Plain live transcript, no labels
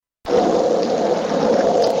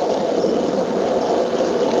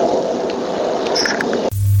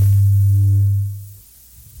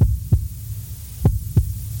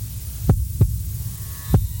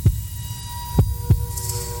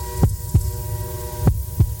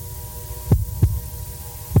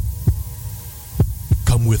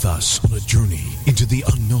Come with us on a journey into the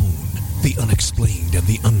unknown, the unexplained, and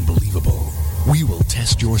the unbelievable. We will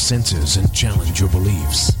test your senses and challenge your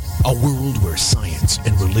beliefs. A world where science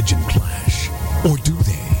and religion clash. Or do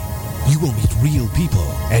they? You will meet real people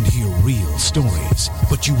and hear real stories,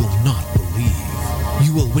 but you will not believe.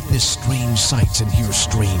 You will witness strange sights and hear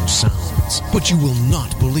strange sounds, but you will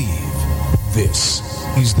not believe. This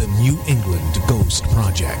is the New England Ghost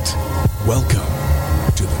Project. Welcome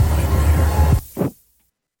to the nightmare.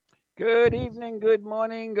 Good evening, good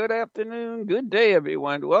morning, good afternoon, good day,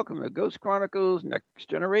 everyone. Welcome to Ghost Chronicles Next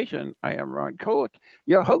Generation. I am Ron Kolik,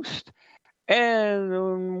 your host,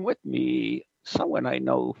 and with me, someone I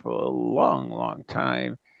know for a long, long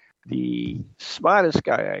time, the smartest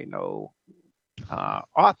guy I know,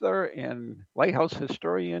 author and lighthouse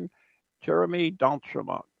historian, Jeremy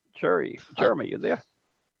D'Entremont. Jeremy, you there?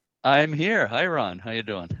 I'm here. Hi, Ron. How you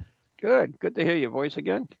doing? Good to hear your voice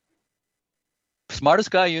again.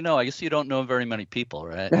 Smartest guy you know. I guess you don't know very many people,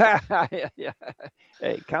 right? Yeah.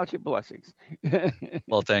 Hey, count your blessings.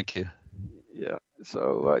 Well, thank you. Yeah.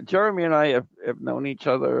 So Jeremy and I have known each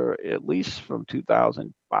other at least from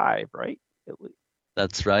 2005, right?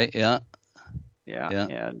 That's right. Yeah.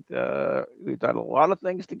 And we've done a lot of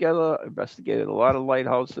things together, investigated a lot of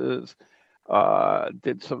lighthouses,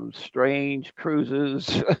 did some strange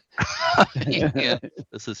cruises. Yeah,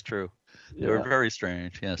 this is true. They were very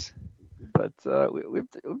strange, yes. But we've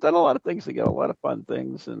done a lot of things together, a lot of fun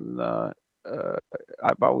things, and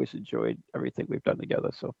I've always enjoyed everything we've done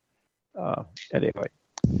together. So anyway,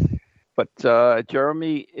 but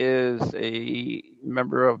Jeremy is a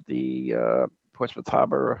member of the Portsmouth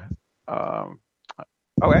Harbor.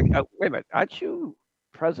 Wait a minute, aren't you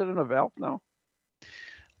president of ALP now?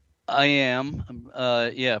 I am,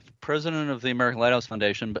 president of the American Lighthouse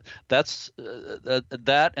Foundation, but that's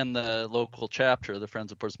that and the local chapter, the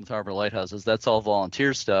Friends of Portsmouth Harbor Lighthouses, that's all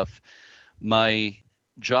volunteer stuff. My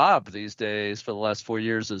job these days for the last 4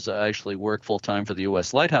 years is I actually work full-time for the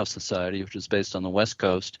U.S. Lighthouse Society, which is based on the West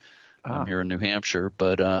Coast. I'm here in New Hampshire,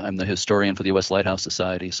 but I'm the historian for the U.S. Lighthouse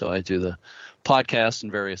Society, so I do the podcast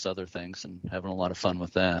and various other things and having a lot of fun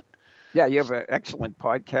with that. Yeah, you have an excellent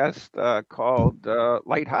podcast called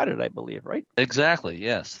Lighthearted, I believe, right? Exactly.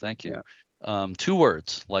 Yes. Thank you. Yeah. 2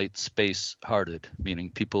 words: light, space, hearted, meaning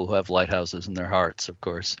people who have lighthouses in their hearts, of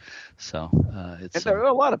course. So it's. And there are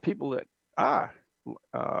a lot of people that are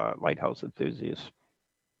lighthouse enthusiasts.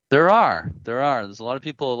 There are. There's a lot of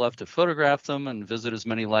people who love to photograph them and visit as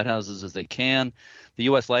many lighthouses as they can. The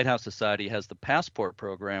U.S. Lighthouse Society has the passport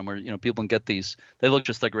program where people can get these. They look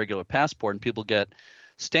just like a regular passport, and people get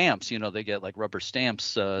stamps. They get like rubber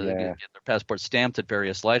stamps. They get their passport stamped at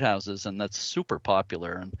various lighthouses, and that's super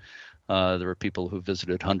popular. And there are people who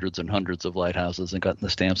visited hundreds and hundreds of lighthouses and gotten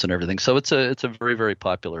the stamps and everything. So it's a very, very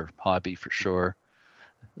popular hobby for sure.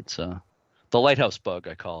 It's the lighthouse bug,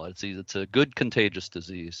 I call it. It's a good contagious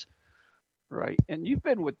disease. Right. And you've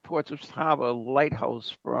been with Portsmouth Harbor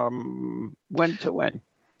Lighthouse from when to when?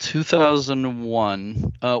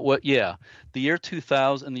 2001. The year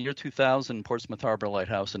 2000. In the year 2000, Portsmouth Harbor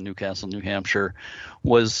Lighthouse in Newcastle, New Hampshire,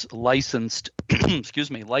 was licensed.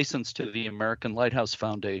 licensed to the American Lighthouse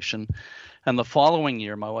Foundation, and the following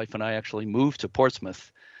year, my wife and I actually moved to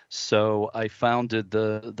Portsmouth. So I founded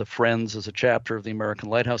the Friends as a chapter of the American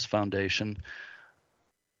Lighthouse Foundation.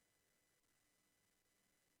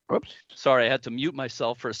 Oops. Sorry, I had to mute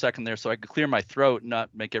myself for a second there so I could clear my throat and not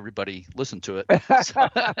make everybody listen to it. I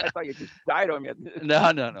thought you just died on me. No,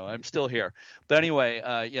 I'm still here. But anyway,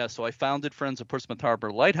 so I founded Friends of Portsmouth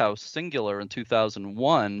Harbor Lighthouse, singular, in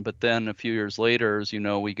 2001. But then a few years later, as you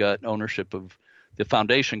know, the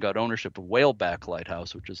foundation got ownership of Whaleback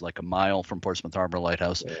Lighthouse, which is like a mile from Portsmouth Harbor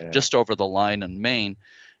Lighthouse, just over the line in Maine.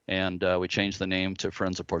 And we changed the name to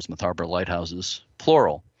Friends of Portsmouth Harbor Lighthouses,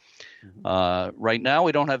 plural. Right now,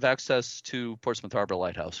 we don't have access to Portsmouth Harbor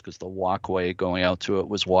Lighthouse because the walkway going out to it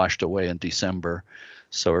was washed away in December.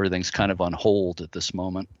 So everything's kind of on hold at this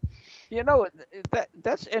moment.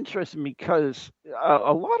 That's interesting because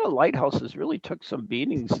a lot of lighthouses really took some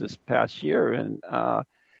beatings this past year. And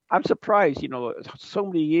I'm surprised, so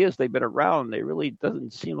many years they've been around. They really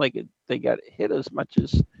doesn't seem like they got hit as much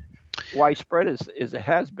as widespread as it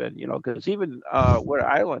has been, because even Wood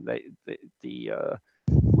Island, the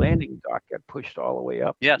landing dock got pushed all the way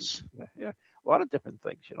up. Yes. A lot of different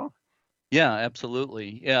things, Yeah,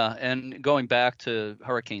 absolutely. Yeah. And going back to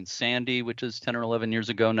Hurricane Sandy, which is 10 or 11 years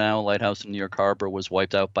ago now, Lighthouse in New York Harbor was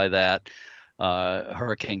wiped out by that.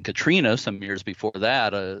 Hurricane Katrina some years before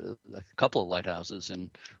that. A couple of lighthouses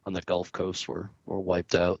on the Gulf Coast were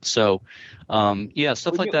wiped out. So,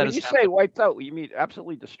 stuff like that When you say wiped out, you mean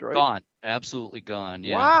absolutely destroyed? Gone, absolutely gone.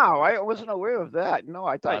 Yeah. Wow, I wasn't aware of that. No,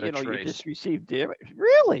 I thought you just received damage.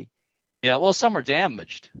 Really? Yeah, well, some are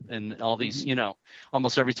damaged, and all these,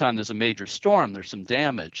 almost every time there's a major storm, there's some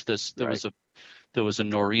damage. There was a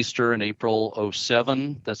nor'easter in April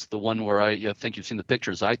 2007. That's the one where I think you've seen the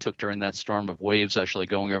pictures I took during that storm of waves actually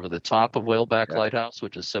going over the top of Whaleback Lighthouse,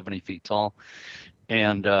 which is 70 feet tall.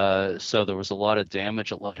 And so there was a lot of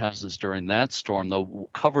damage at lighthouses during that storm. The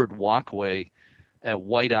covered walkway at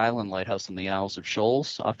White Island Lighthouse in the Isles of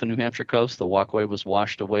Shoals off the New Hampshire coast, the walkway was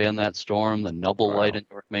washed away in that storm. The Nubble Light in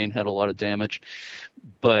North Maine had a lot of damage.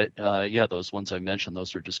 But, those ones I mentioned,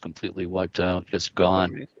 those were just completely wiped out, just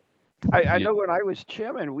gone. I know when I was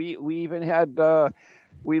chairman, we even had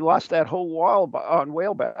we lost that whole wall on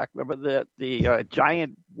Whaleback. Remember the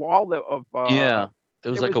giant wall of it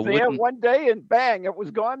was like a wooden one day and bang, it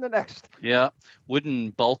was gone the next. Yeah,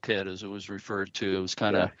 wooden bulkhead as it was referred to. It was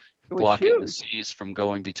kind of blocking the seas from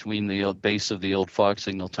going between the base of the old fog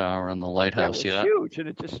signal tower and the lighthouse. It was huge, and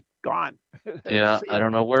it just gone. I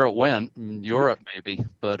don't know where it went. In Europe maybe,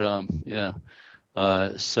 but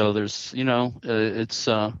so there's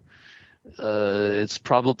it's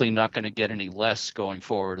probably not going to get any less going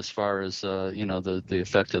forward as far as the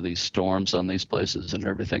effect of these storms on these places and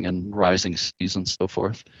everything, and rising seas and so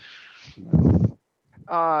forth.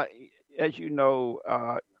 As you know,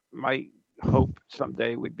 my hope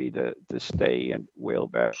someday would be to stay in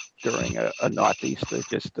Whaleback during a northeaster,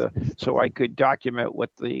 just so I could document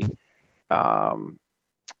what the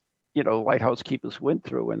lighthouse keepers went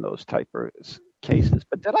through in those type of cases.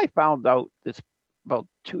 But then I found out this about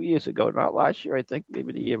 2 years ago, not last year, I think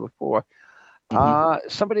maybe the year before,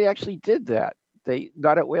 somebody actually did that. They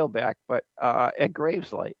not at Whaleback, but at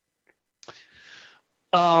Graveslight.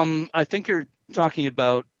 I think you're talking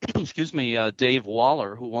about, Dave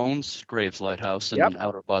Waller, who owns Graves Lighthouse in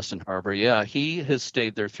outer Boston Harbor. Yeah, he has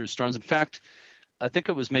stayed there through storms. In fact, I think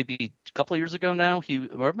it was maybe a couple of years ago now.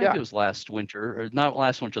 It was last winter, or not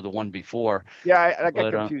last winter, the one before. Yeah, I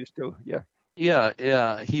got confused too. Yeah.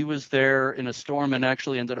 Yeah. He was there in a storm and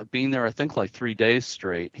actually ended up being there, I think, like 3 days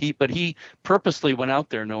straight. But he purposely went out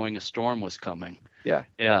there knowing a storm was coming. Yeah.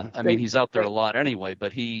 I mean, he's out there a lot anyway,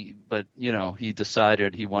 but he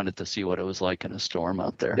decided he wanted to see what it was like in a storm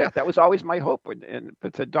out there. Yeah, that was always my hope, and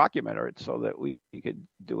to document it so that we could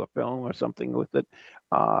do a film or something with it.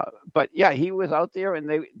 But yeah, he was out there,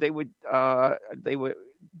 and they were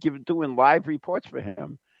doing live reports for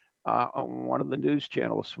him on one of the news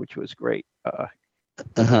channels, which was great.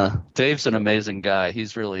 Dave's an amazing guy.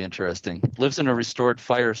 He's really interesting. Lives in a restored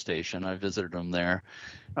fire station. I visited him there.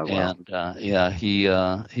 Oh, wow. And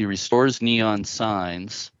he restores neon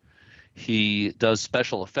signs. He does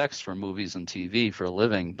special effects for movies and TV for a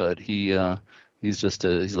living, but he's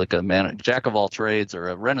like a man, jack of all trades, or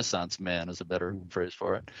a Renaissance man is a better phrase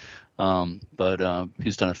for it. But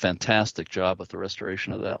he's done a fantastic job with the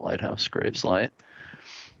restoration of that lighthouse, Graves Light.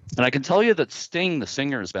 And I can tell you that Sting, the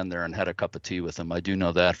singer, has been there and had a cup of tea with him. I do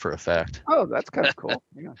know that for a fact. Oh, that's kind of cool.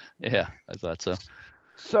 Yeah. Yeah, I thought so.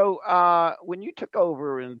 So when you took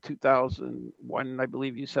over in 2001, I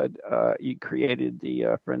believe you said you created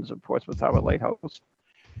the Friends of Portsmouth Harbor Lighthouse.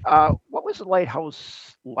 What was the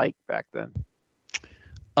lighthouse like back then?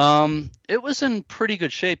 It was in pretty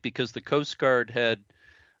good shape because the Coast Guard had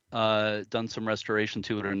done some restoration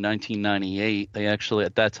to it in 1998. They actually,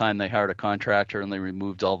 at that time, they hired a contractor and they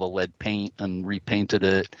removed all the lead paint and repainted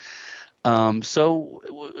it. So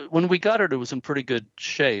when we got it, it was in pretty good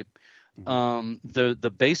shape.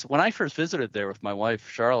 The base, when I first visited there with my wife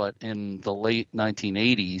Charlotte in the late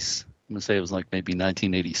 1980s, I'm gonna say it was like maybe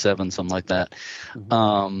 1987, something like that.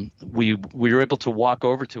 We were able to walk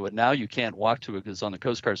over to it. Now you can't walk to it because it's on the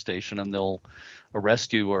Coast Guard station and they'll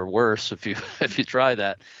arrest you or worse if you try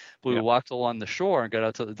that. But we walked along the shore and got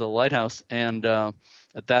out to the lighthouse, and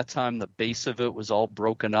at that time the base of it was all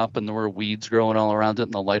broken up and there were weeds growing all around it,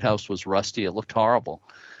 and the lighthouse was rusty. It looked horrible.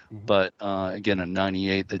 But again, in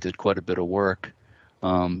 '98 they did quite a bit of work.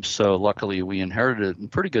 So luckily we inherited it in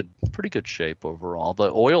pretty good shape overall.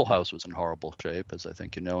 The oil house was in horrible shape, as I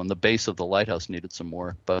think you know, and the base of the lighthouse needed some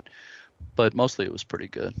work, but mostly it was pretty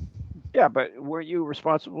good. Yeah, but weren't you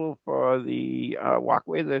responsible for the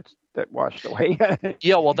walkway that washed away?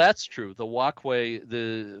 Yeah, well, that's true. The walkway,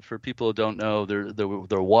 for people who don't know,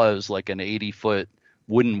 there was like an 80-foot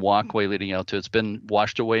wooden walkway leading out to it. It's been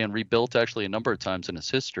washed away and rebuilt actually a number of times in its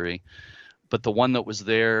history. But the one that was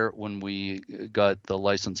there when we got the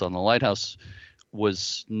license on the lighthouse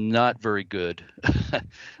was not very good. It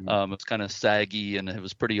was kind of saggy, and it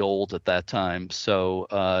was pretty old at that time, so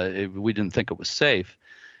we didn't think it was safe.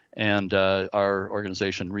 And our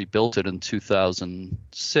organization rebuilt it in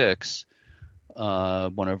 2006. Two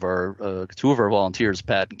of our volunteers,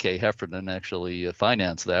 Pat and Kay Heffernan, actually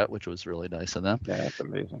financed that, which was really nice of them. Yeah, that's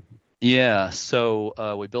amazing. Yeah,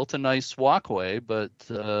 so we built a nice walkway, but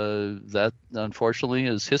that unfortunately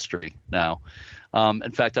is history now.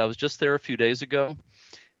 In fact, I was just there a few days ago,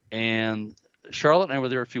 and Charlotte and I were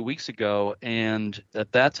there a few weeks ago, and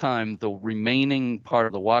at that time, the remaining part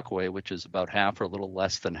of the walkway, which is about half or a little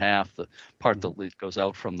less than half, the part that goes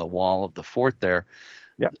out from the wall of the fort there,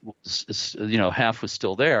 half was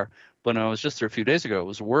still there. But when I was just there a few days ago, it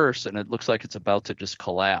was worse, and it looks like it's about to just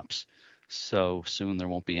collapse. So soon there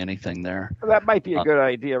won't be anything there. Well, that might be a good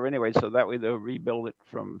idea anyway, so that way they'll rebuild it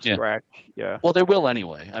from scratch. Yeah. Well, they will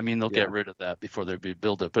anyway. I mean, they'll get rid of that before they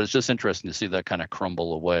rebuild it. But it's just interesting to see that kind of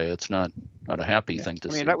crumble away. It's not a happy thing to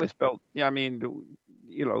see. I mean, that was built. Yeah, I mean,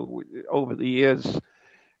 over the years,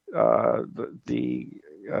 the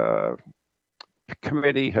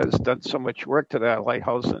committee has done so much work to that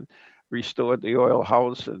lighthouse and restored the oil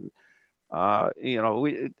house, and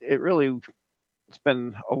it really. It's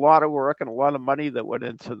been a lot of work and a lot of money that went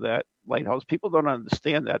into that lighthouse. People don't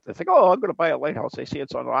understand that. They think, oh, I'm going to buy a lighthouse. They see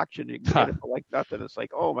it's on auction. You can get it for like nothing. It's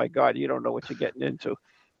like, oh, my God, you don't know what you're getting into.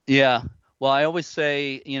 Yeah. Well, I always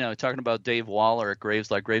say, talking about Dave Waller at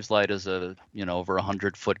Graveslight. Graveslight is a, over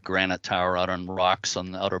 100-foot granite tower out on rocks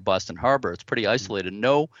on the outer Boston Harbor. It's pretty isolated.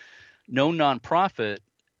 No nonprofit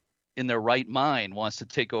in their right mind wants to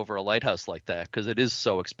take over a lighthouse like that because it is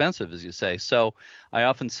so expensive, as you say. So I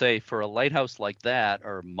often say for a lighthouse like that,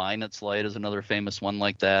 or Minot's Light is another famous one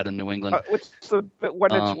like that in New England. What's the one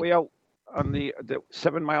that's way out on the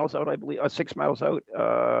 7 miles out, I believe, 6 miles out?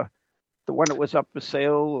 The one that was up for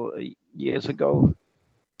sale years ago.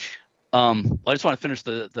 I just want to finish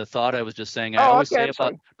the thought I was just saying. That's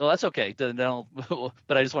okay.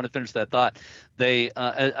 But I just want to finish that thought.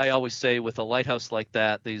 I always say with a lighthouse like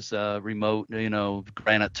that, these remote,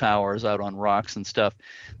 granite towers out on rocks and stuff,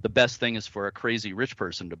 the best thing is for a crazy rich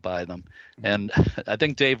person to buy them. And I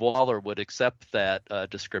think Dave Waller would accept that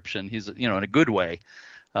description. He's, in a good way.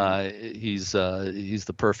 He's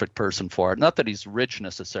the perfect person for it. Not that he's rich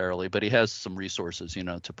necessarily, but he has some resources,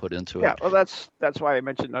 to put into it. Yeah, well, that's why I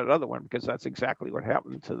mentioned that other one, because that's exactly what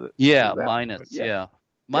happened to the. Minus.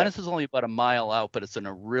 Minus is only about a mile out, but it's in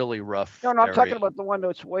a really rough. No, I'm area. talking about the one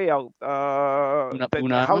that's way out. The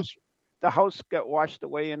house got washed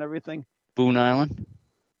away and everything. Boone Island.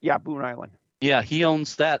 Yeah, Boone Island. Yeah, he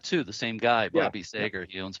owns that too. The same guy, Bobby Sager.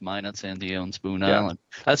 He owns Minot's and he owns Boone Island.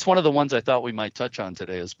 That's one of the ones I thought we might touch on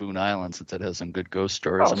today is Boone Island, since it has some good ghost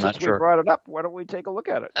stories. I'm not sure. We brought it up. Why don't we take a look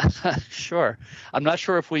at it? Sure. I'm not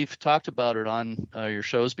sure if we've talked about it on your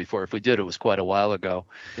shows before. If we did, it was quite a while ago.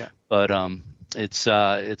 Yeah. But it's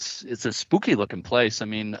a spooky looking place. I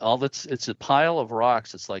mean, it's a pile of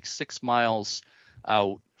rocks. It's like 6 miles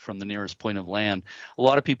out from the nearest point of land. A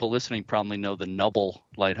lot of people listening probably know the Nubble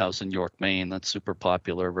Lighthouse in York, Maine. That's super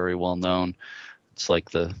popular, very well known. It's like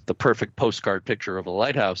the perfect postcard picture of a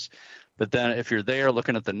lighthouse. But then if you're there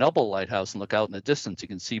looking at the Nubble Lighthouse and look out in the distance, you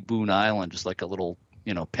can see Boone Island, just like a little,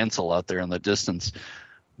 pencil out there in the distance.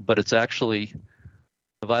 But it's actually,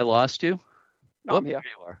 have I lost you? No, I'm here.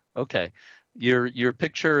 There you are. Okay. Your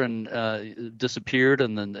picture and disappeared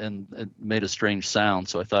and then it made a strange sound.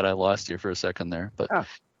 So I thought I lost you for a second there, but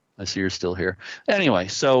I see you're still here. Anyway,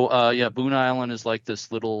 so Boone Island is like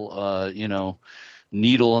this little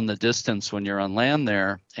needle in the distance when you're on land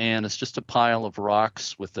there, and it's just a pile of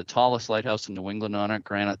rocks with the tallest lighthouse in New England on it,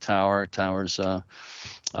 Granite Tower. Tower's about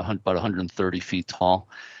 130 feet tall.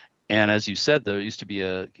 And as you said, there used to be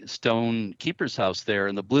a stone keeper's house there.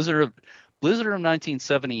 In the blizzard of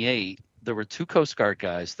 1978, there were 2 Coast Guard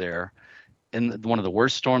guys there. In one of the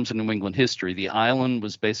worst storms in New England history, the island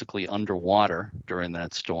was basically underwater during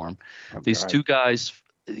that storm. These 2 guys,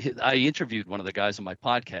 I interviewed one of the guys on my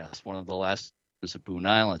podcast, one of the last was at Boone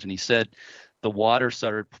Island, and he said the water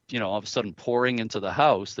started, all of a sudden pouring into the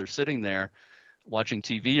house. They're sitting there watching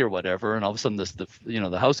TV or whatever, and all of a sudden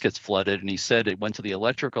the house gets flooded, and he said it went to the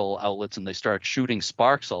electrical outlets and they started shooting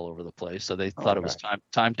sparks all over the place. So they thought it was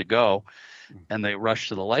time to go, and they rushed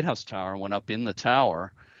to the lighthouse tower and went up in the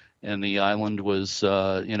tower. And the island was,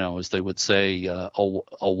 as they would say,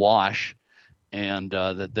 awash, and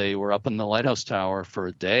that they were up in the lighthouse tower for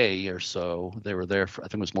a day or so. They were there for, I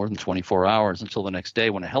think it was more than 24 hours until the next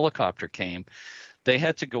day when a helicopter came. They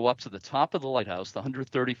had to go up to the top of the lighthouse, the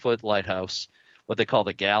 130-foot lighthouse, what they call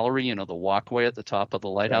the gallery, the walkway at the top of the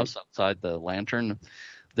lighthouse outside the lantern.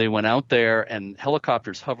 they went out there and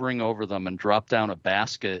helicopters hovering over them and dropped down a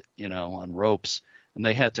basket, on ropes, and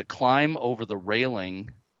they had to climb over the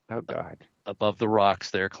railing. Oh God. Above the rocks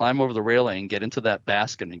there, climb over the railing, get into that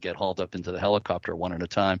basket, and get hauled up into the helicopter one at a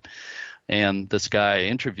time. And this guy I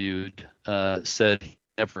interviewed said he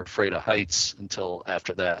never afraid of heights until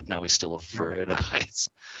after that. Now he's still afraid of heights.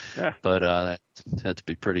 Yeah. But that had to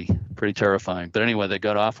be pretty terrifying. But anyway, they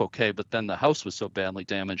got off okay. But then the house was so badly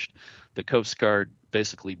damaged, the Coast Guard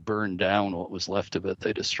basically burned down what was left of it.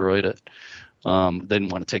 They destroyed it. They didn't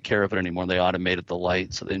want to take care of it anymore. They automated the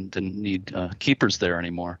light, so they didn't need keepers there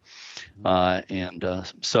anymore.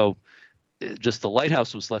 So just the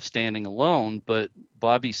lighthouse was left standing alone. But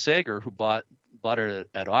Bobby Sager, who bought it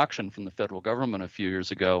at auction from the federal government a few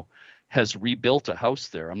years ago, has rebuilt a house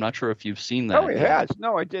there. I'm not sure if you've seen that. Oh, it has.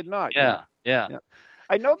 No, I did not. Yeah.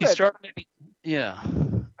 I know that.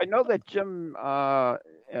 I know that Jim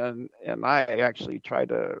and I actually tried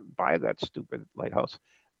to buy that stupid lighthouse,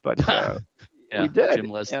 but we did. Jim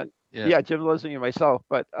Leslie. Jim Leslie and myself,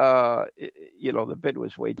 but the bid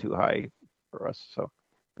was way too high for us. So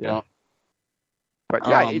yeah. But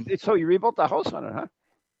so you rebuilt the house on it, huh?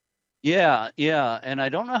 Yeah, and I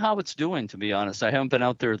don't know how it's doing, to be honest. I haven't been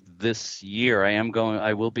out there this year.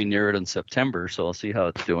 I will be near it in September, so I'll see how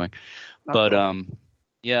it's doing. But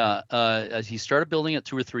he started building it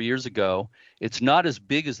 2 or 3 years ago. It's not as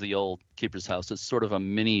big as the old Keeper's House. It's sort of a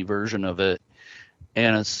mini version of it,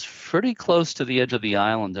 and it's pretty close to the edge of the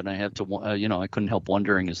island. And I have to, I couldn't help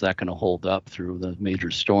wondering, is that going to hold up through the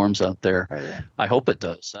major storms out there? Oh, yeah. I hope it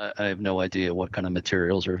does. I have no idea what kind of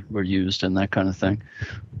materials were used and that kind of thing.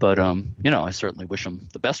 But, I certainly wish them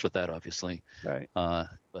the best with that, obviously. Right.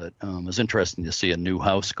 But it was interesting to see a new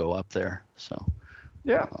house go up there. So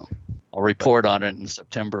yeah, I'll report on it in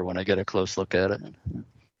September when I get a close look at it.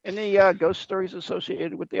 Any ghost stories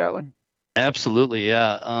associated with the island? Absolutely,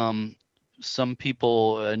 yeah. Some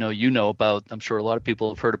people I know about, I'm sure a lot of people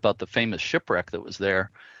have heard about the famous shipwreck that was there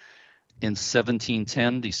in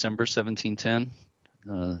 1710, December 1710,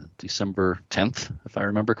 December 10th, if I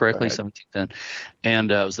remember correctly, right. 1710. And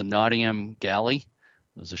it was the Nottingham Galley.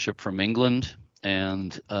 It was a ship from England,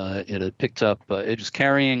 and it had picked up, it was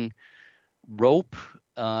carrying rope,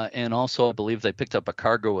 and also I believe they picked up a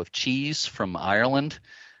cargo of cheese from Ireland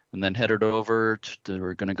and then headed over they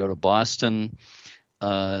were going to go to Boston.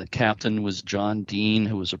 Captain was John Dean,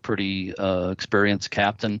 who was a pretty experienced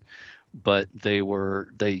captain, but they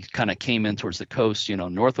kind of came in towards the coast,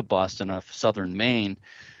 north of Boston, off southern Maine,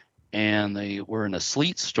 and they were in a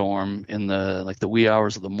sleet storm in the wee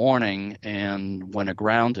hours of the morning and went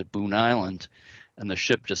aground at Boone Island, and the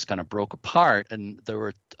ship just kind of broke apart, and there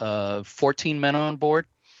were 14 men on board.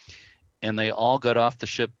 And they all got off the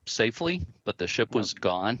ship safely, but the ship was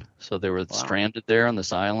gone. So they were stranded there on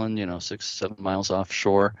this island, 6-7 miles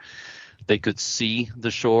offshore. They could see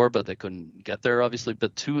the shore, but they couldn't get there, obviously.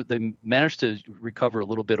 But they managed to recover a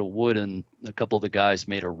little bit of wood, and a couple of the guys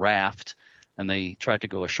made a raft, and they tried to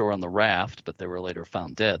go ashore on the raft, but they were later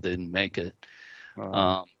found dead. They didn't make it.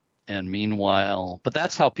 And meanwhile, but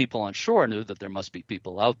that's how people on shore knew that there must be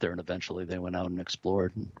people out there, and eventually they went out and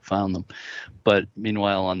explored and found them. But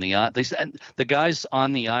meanwhile, on the guys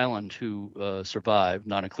on the island who survived,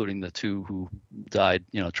 not including the 2 who died,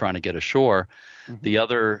 trying to get ashore, the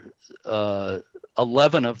other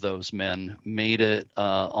 11 of those men made it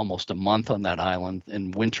almost a month on that island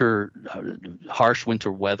in harsh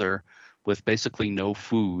winter weather, with basically no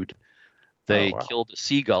food. They killed a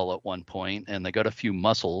seagull at one point, and they got a few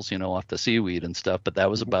mussels, off the seaweed and stuff, but that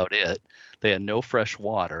was about it. They had no fresh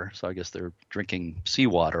water, so I guess they're drinking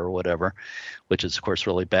seawater or whatever, which is, of course,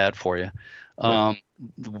 really bad for you.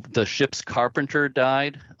 The ship's carpenter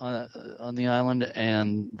died on the island,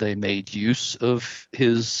 and they made use of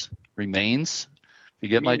his remains. You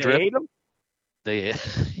get my drift? They ate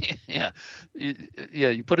him?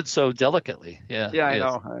 You put it so delicately. Yeah, I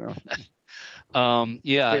know. And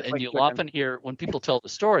you'll often hear when people tell the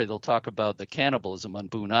story, they'll talk about the cannibalism on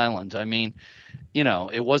Boone Island. I mean,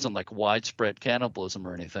 it wasn't like widespread cannibalism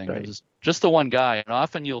or anything. Right. It was just the one guy. And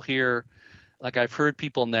often you'll hear, like I've heard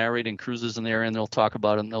people narrating cruises in the area, and they'll talk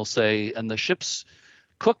about it, and they'll say, and the ship's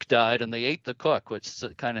cook died and they ate the cook, which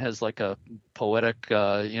kind of has like a poetic,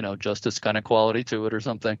 justice kind of quality to it or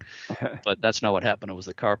something. But that's not what happened. It was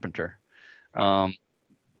the carpenter.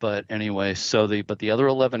 But anyway, but the other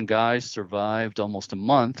 11 guys survived almost a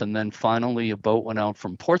month, and then finally a boat went out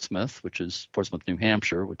from Portsmouth, New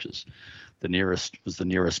Hampshire, which is the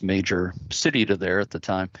nearest major city to there at the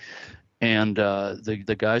time. And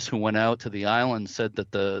the guys who went out to the island said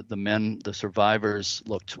that the survivors,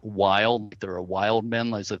 looked wild. They were wild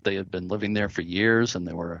men, as if they had been living there for years, and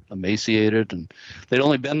they were emaciated. And they'd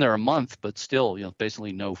only been there a month, but still,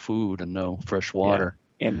 basically no food and no fresh water.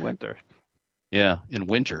 Yeah, in winter. Yeah, in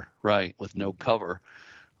winter, right, with no cover.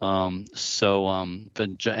 And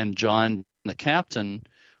John, the captain,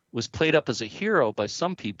 was played up as a hero by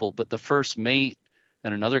some people, but the first mate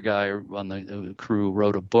and another guy on the crew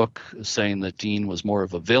wrote a book saying that Dean was more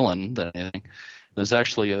of a villain than anything. There's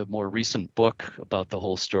actually a more recent book about the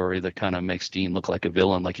whole story that kind of makes Dean look like a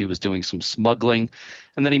villain, like he was doing some smuggling,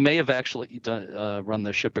 and then he may have actually run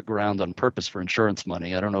the ship aground on purpose for insurance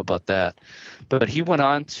money. I don't know about that, but he went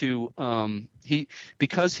on to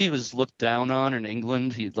because he was looked down on in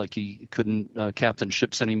England. He couldn't captain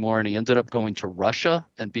ships anymore, and he ended up going to Russia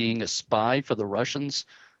and being a spy for the Russians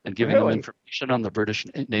and giving them information on the British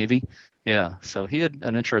Navy. Yeah, so he had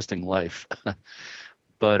an interesting life.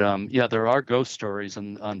 But there are ghost stories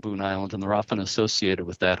on Boone Island, and they're often associated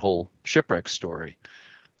with that whole shipwreck story.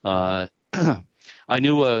 I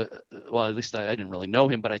knew, at least I didn't really know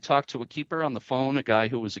him, but I talked to a keeper on the phone, a guy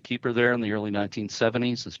who was a keeper there in the early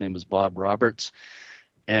 1970s. His name was Bob Roberts.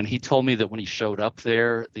 And he told me that when he showed up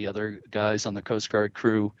there, the other guys on the Coast Guard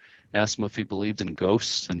crew asked him if he believed in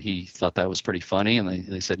ghosts, and he thought that was pretty funny. And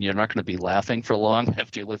they said, you're not going to be laughing for long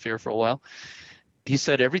after you live here for a while. He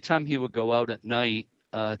said every time he would go out at night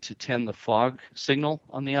to tend the fog signal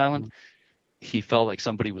on the island, he felt like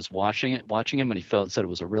somebody was watching him, and he said it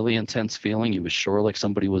was a really intense feeling. He was sure like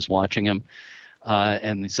somebody was watching him.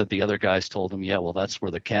 And he said the other guys told him, yeah, well, that's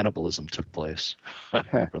where the cannibalism took place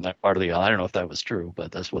from that part of the island. I don't know if that was true,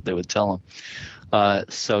 but that's what they would tell him.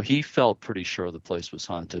 So he felt pretty sure the place was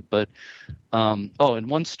haunted. But, and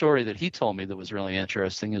one story that he told me that was really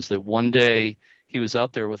interesting is that one day he was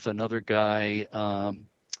out there with another guy.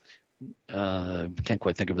 Can't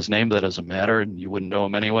quite think of his name, but that doesn't matter, and you wouldn't know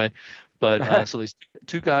him anyway. But so these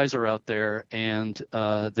two guys are out there, and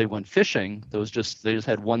they went fishing. They just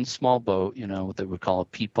had one small boat, what they would call a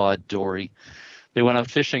peapod dory. They went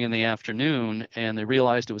out fishing in the afternoon, and they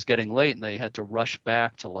realized it was getting late, and they had to rush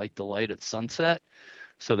back to light the light at sunset.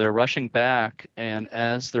 So they're rushing back, and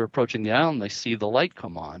as they're approaching the island, they see the light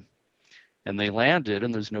come on, and they landed,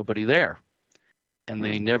 and there's nobody there, and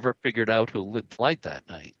they never figured out who lit the light that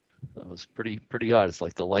night. That was pretty odd. It's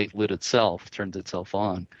like the light lit itself, turned itself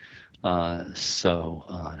on.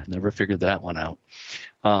 I never figured that one out.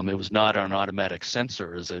 It was not an automatic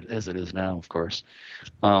sensor as it is now, of course.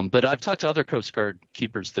 But I've talked to other Coast Guard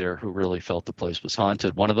keepers there who really felt the place was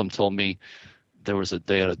haunted. One of them told me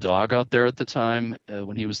they had a dog out there at the time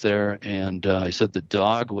when he was there, and he said the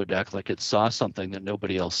dog would act like it saw something that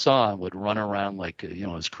nobody else saw and would run around like it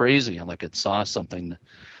was crazy and like it saw something that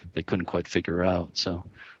they couldn't quite figure out. So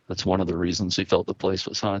that's one of the reasons he felt the place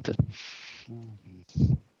was haunted.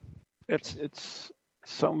 It's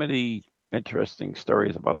so many interesting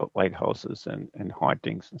stories about lighthouses and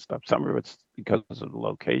hauntings and stuff. Some of it's because of the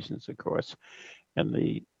locations, of course, and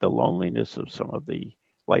the loneliness of some of the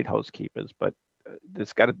lighthouse keepers. But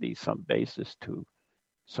there's got to be some basis to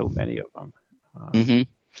so many of them.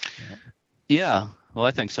 Yeah, well,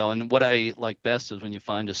 I think so. And what I like best is when you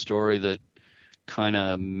find a story that kind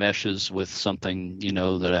of meshes with something,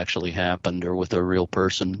 that actually happened, or with a real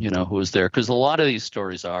person, who was there. Because a lot of these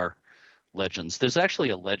stories are legends. There's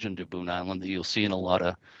actually a legend of Boone Island that you'll see in a lot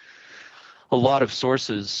of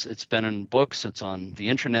sources. It's been in books. It's on the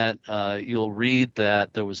internet. You'll read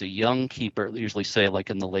that there was a young keeper, usually say like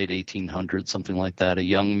in the late 1800s, something like that, a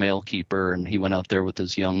young male keeper, and he went out there with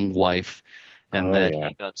his young wife, and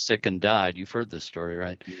he got sick and died. You've heard this story,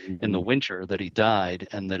 right? Mm-hmm. In the winter that he died,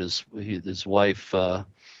 and that his wife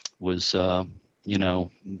was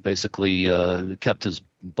basically kept his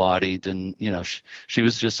body. She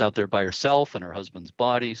was just out there by herself and her husband's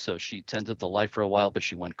body, so she tended the life for a while, but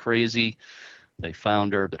she went crazy. They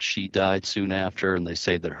found her, but she died soon after, and they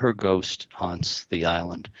say that her ghost haunts the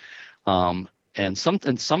island. And in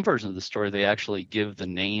some versions of the story, they actually give the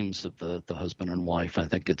names of the husband and wife. I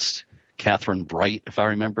think it's Catherine Bright, if I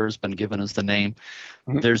remember, has been given as the name.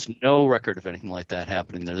 Mm-hmm. There's no record of anything like that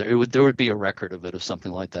happening there. There would be a record of it if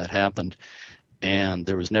something like that happened. And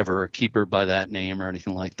there was never a keeper by that name or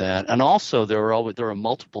anything like that. And also, there were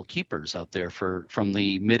multiple keepers out there from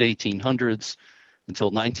the mid 1800s until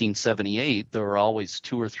 1978. There were always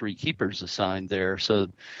 2 or 3 keepers assigned there, so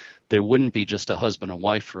there wouldn't be just a husband and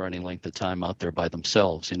wife for any length of time out there by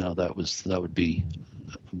themselves. That would be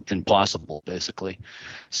impossible, basically.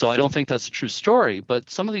 So I don't think that's a true story. But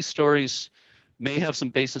some of these stories may have some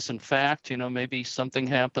basis in fact. Maybe something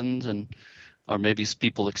happened and or maybe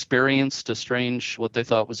people experienced a strange, what they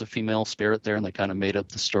thought was a female spirit there, and they kind of made up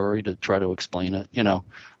the story to try to explain it,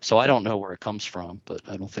 So I don't know where it comes from, but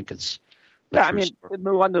I don't think it's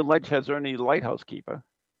the London Ledge has Ernie the lighthouse keeper.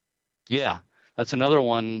 Yeah, that's another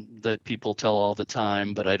one that people tell all the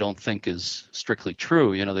time, but I don't think is strictly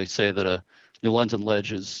true. They say that a New London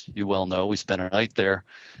Ledge, as you well know, we spent a night there,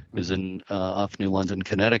 is in off New London,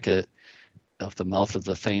 Connecticut, off the mouth of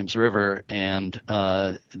the Thames River, and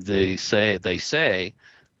they say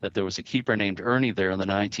that there was a keeper named Ernie there in the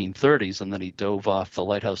 1930s, and then he dove off the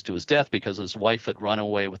lighthouse to his death because his wife had run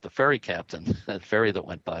away with the ferry captain, that ferry that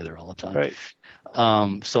went by there all the time. Right.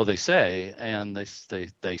 So they say, and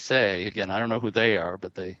they say, again, I don't know who they are,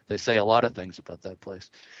 but they say a lot of things about that place.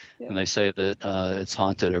 Yeah. And they say that it's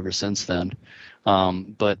haunted ever since then.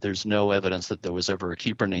 But there's no evidence that there was ever a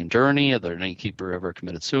keeper named Ernie, or that any keeper ever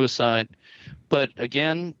committed suicide. But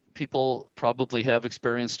again, people probably have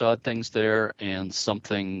experienced odd things there, and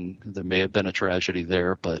there may have been a tragedy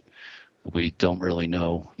there, but we don't really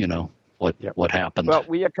know, what happened. Well,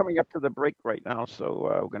 we are coming up to the break right now,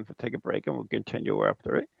 so we're going to take a break and we'll continue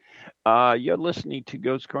after it. You're listening to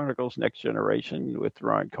Ghost Chronicles Next Generation with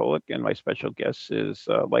Ron Kolick, and my special guest is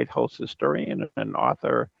Lighthouse historian and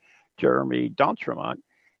author Jeremy D'Entremont.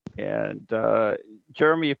 And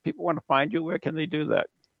Jeremy, if people want to find you, where can they do that?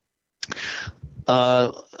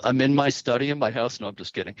 I'm in my study in my house. No, I'm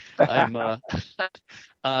just kidding. They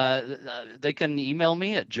can email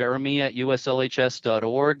me at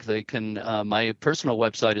jeremy@uslhs.org. They can. My personal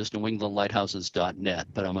website is newenglandlighthouses.net,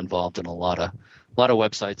 but I'm involved in a lot of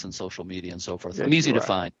websites and social media and so forth. Yes, I'm easy to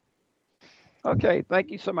find. Okay,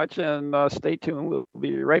 thank you so much, and stay tuned. We'll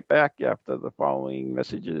be right back after the following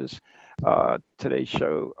messages. Today's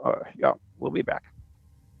show. We'll be back.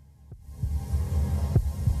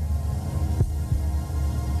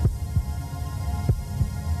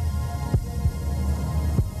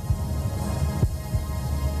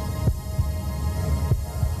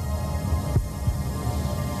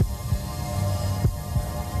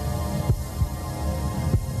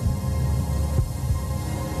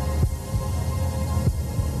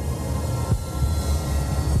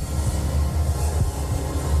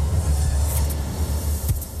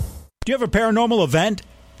 Do you have a paranormal event,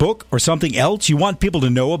 book, or something else you want people to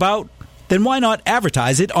know about? Then why not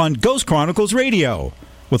advertise it on Ghost Chronicles Radio?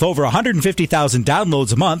 With over 150,000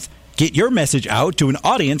 downloads a month, get your message out to an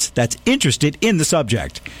audience that's interested in the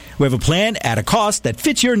subject. We have a plan at a cost that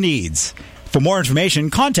fits your needs. For more information,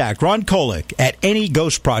 contact Ron Kolick at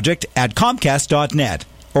anyghostproject@comcast.net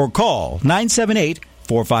or call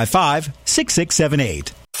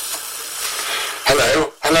 978-455-6678.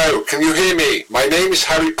 Hello, can you hear me? My name is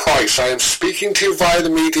Harry Price. I am speaking to you via the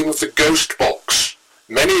medium of the Ghost Box.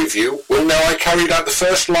 Many of you will know I carried out the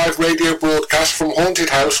first live radio broadcast from Haunted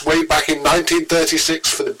House way back in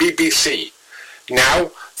 1936 for the BBC.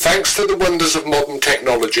 Now, thanks to the wonders of modern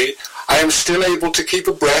technology, I am still able to keep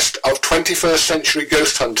abreast of 21st century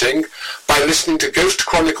ghost hunting by listening to Ghost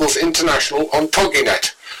Chronicles International on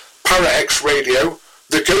TogiNet, ParaX Radio,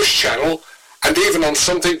 the Ghost Channel, and even on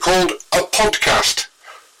something called a podcast.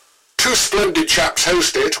 Two splendid chaps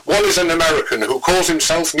host it. One is an American who calls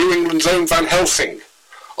himself New England's own Van Helsing,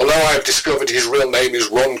 although I have discovered his real name is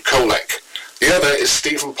Ron Kolick. The other is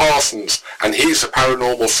Stephen Parsons, and he's a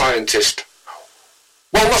paranormal scientist.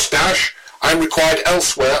 Well, mustache, I'm required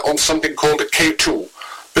elsewhere on something called a K2.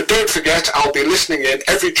 But don't forget, I'll be listening in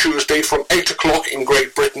every Tuesday from 8 o'clock in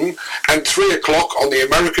Great Britain and 3 o'clock on the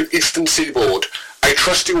American Eastern Seaboard. I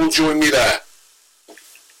trust you will join me there.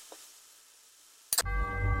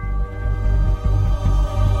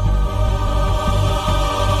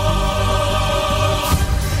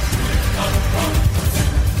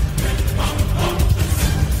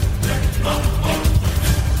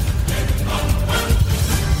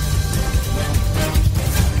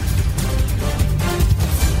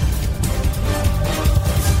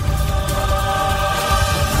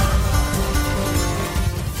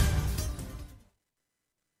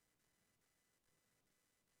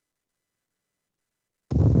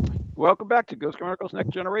 Welcome back to Ghost Chronicles Next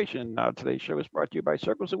Generation. Today's show is brought to you by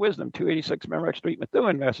Circles of Wisdom, 286 Merrimack Street,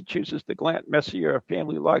 Methuen, Massachusetts, the Glant Messier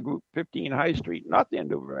Family Law Group, 15 High Street, North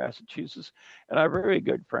Andover, Massachusetts, and our very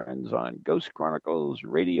good friends on Ghost Chronicles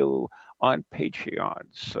Radio on Patreon.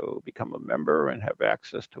 So become a member and have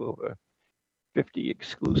access to over 50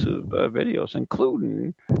 exclusive videos,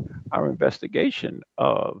 including our investigation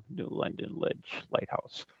of New London Ledge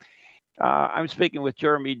Lighthouse. I'm speaking with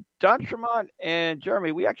Jeremy D'Entremont, and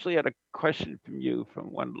Jeremy, we actually had a question from you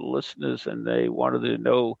from one of the listeners, and they wanted to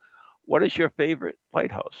know, what is your favorite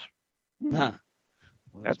lighthouse?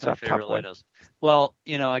 What's That's my a favorite tough one. lighthouse? Well,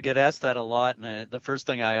 I get asked that a lot, and the first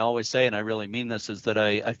thing I always say, and I really mean this, is that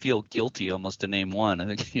I feel guilty almost to name one. I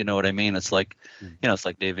think you know what I mean. It's like, it's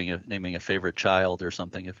like naming a favorite child or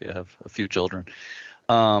something if you have a few children.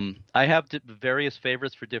 I have various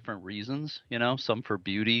favorites for different reasons. Some for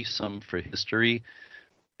beauty, some for history,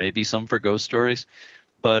 maybe some for ghost stories.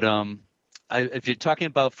 But if you're talking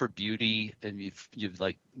about for beauty, and you've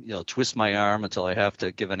like twist my arm until I have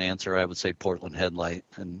to give an answer, I would say Portland Headlight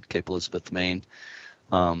in Cape Elizabeth, Maine.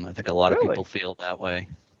 I think a lot of people feel that way.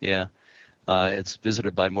 Yeah. It's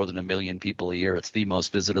visited by more than 1 million people a year. It's the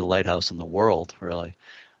most visited lighthouse in the world, really.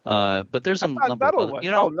 But there's a number of other.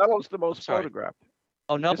 Nuttall's the most photographed.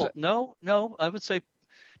 Oh, Nubble. No. I would say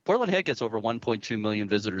Portland Head gets over 1.2 million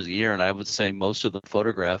visitors a year, and I would say most of them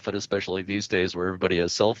photograph it, especially these days where everybody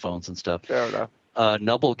has cell phones and stuff. Fair enough.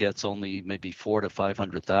 Nubble gets only maybe 400,000 to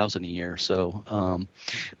 500,000 a year. So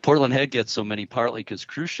Portland Head gets so many partly because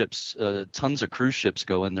cruise ships, tons of cruise ships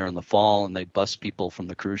go in there in the fall, and they bus people from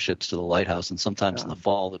the cruise ships to the lighthouse. And sometimes in the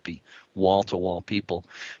fall, it'd be wall-to-wall people.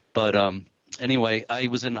 But anyway, I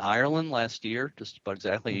was in Ireland last year, just about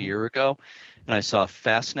exactly a year ago, and I saw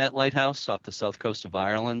Fastnet Lighthouse off the south coast of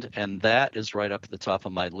Ireland, and that is right up at the top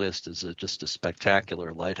of my list as just a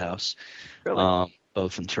spectacular lighthouse. Really?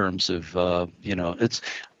 Both in terms of, it's,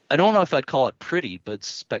 I don't know if I'd call it pretty,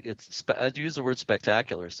 but I'd use the word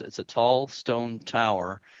spectacular. It's a tall stone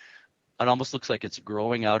tower. It almost looks like it's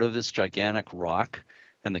growing out of this gigantic rock,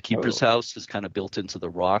 and the keeper's house is kind of built into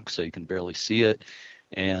the rock, so you can barely see it.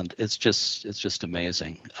 And it's just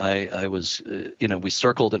amazing. I was, we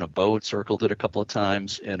circled in a boat, circled it a couple of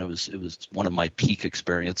times, and it was one of my peak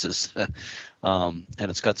experiences. And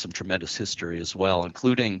it's got some tremendous history as well,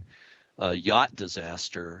 including a yacht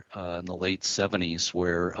disaster in the late 70s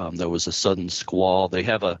where there was a sudden squall. They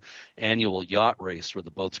have a annual yacht race where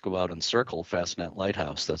the boats go out and circle Fastnet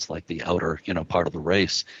Lighthouse. That's like the outer, part of the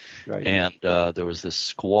race. Right. And there was this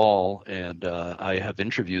squall, and I have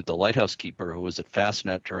interviewed the lighthouse keeper who was at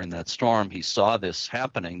Fastnet during that storm. He saw this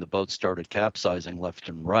happening. The boat started capsizing left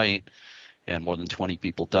and right, and more than 20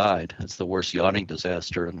 people died. It's the worst yachting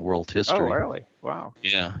disaster in world history. Oh, really? Wow.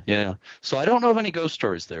 Yeah. So I don't know of any ghost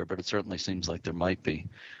stories there, but it certainly seems like there might be.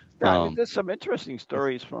 Yeah, there's some interesting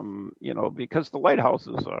stories from, because the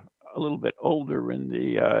lighthouses are a little bit older in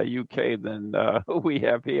the UK than we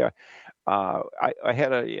have here. I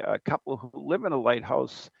had a couple who live in a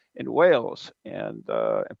lighthouse in Wales, and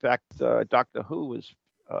in fact, Doctor Who was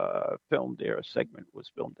filmed there. A segment was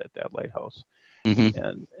filmed at that lighthouse.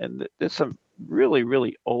 Mm-hmm. And there's some really,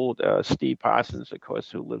 really old Steve Parsons, of course,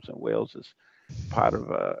 who lives in Wales, is part of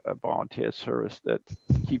a volunteer service that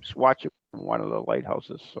keeps watching one of the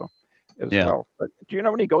lighthouses. So as well. But do you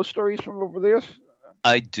know any ghost stories from over there?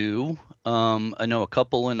 I do. I know a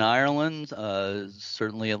couple in Ireland,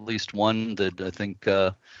 certainly at least one that I think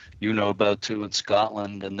you know about too in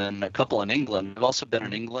Scotland, and then a couple in England. I've also been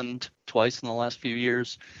in England twice in the last few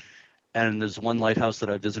years. And there's one lighthouse that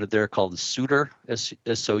I visited there called the Souter,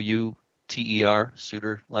 Souter,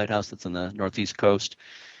 Souter Lighthouse that's in the northeast coast.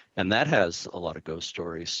 And that has a lot of ghost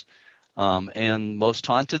stories. And Most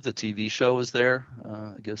Haunted, the TV show, was there,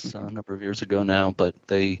 I guess a number of years ago now. But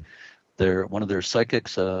they're one of their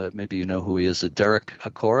psychics, maybe you know who he is, Derek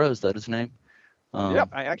Akora, is that his name? Yep,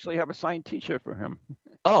 I actually have a signed T-shirt for him.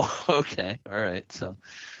 Oh, okay. All right. So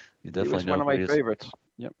you definitely know one of my favorites.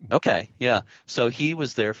 Yep. Okay, yeah. So he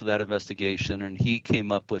was there for that investigation, and he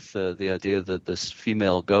came up with the idea that this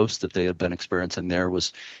female ghost that they had been experiencing there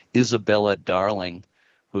was Isabella Darling,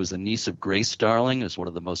 who was the niece of Grace Darling, who's one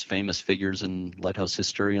of the most famous figures in lighthouse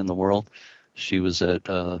history in the world. She was at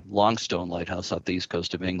Longstone Lighthouse off the east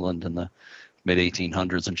coast of England in the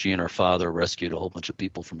mid-1800s, and she and her father rescued a whole bunch of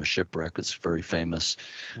people from a shipwreck. It's very famous.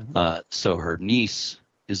 Mm-hmm. So her niece,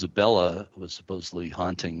 Isabella, was supposedly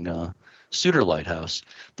haunting Souter Lighthouse.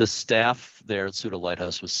 The staff there at Souter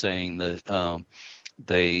Lighthouse was saying that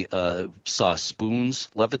they saw spoons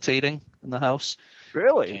levitating in the house.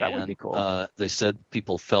 Really? That would be cool. They said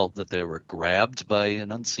people felt that they were grabbed by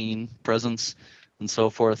an unseen presence and so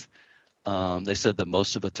forth. They said that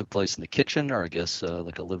most of it took place in the kitchen, or I guess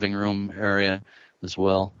like a living room area as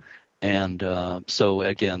well. And so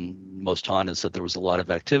again, Most Haunted said there was a lot of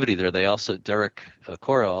activity there. They also, Derek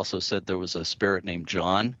Cora also said there was a spirit named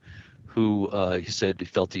John, who he said he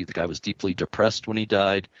felt the guy was deeply depressed when he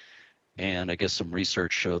died. And I guess some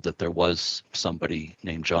research showed that there was somebody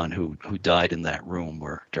named John who died in that room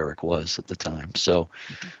where Derek was at the time. So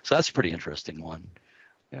that's a pretty interesting one.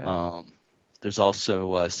 Yeah. There's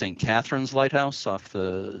also St. Catherine's Lighthouse off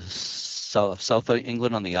the south of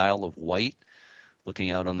England on the Isle of Wight,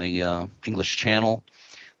 looking out on the English Channel.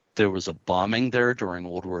 there was a bombing there during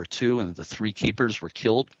World War II, and the 3 keepers were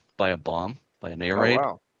killed by a bomb, by an air raid.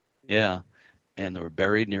 Wow. Yeah. And they were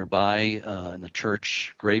buried nearby in the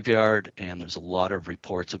church graveyard. And there's a lot of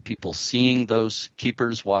reports of people seeing those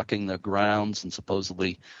keepers walking the grounds and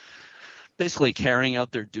supposedly basically carrying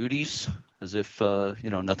out their duties as if,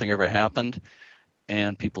 nothing ever happened.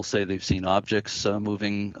 And people say they've seen objects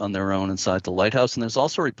moving on their own inside the lighthouse. And there's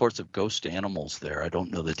also reports of ghost animals there. I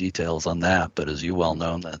don't know the details on that, but as you well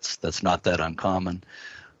know, that's not that uncommon.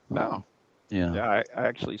 No. Yeah, I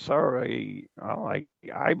actually saw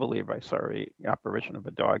I believe I saw a apparition of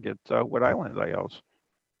a dog at Wood Island Lighthouse,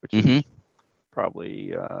 which is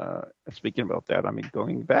probably, speaking about that,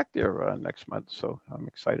 going back there next month, so I'm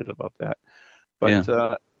excited about that.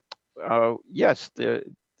 But yes,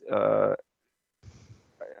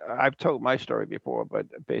 I've told my story before, but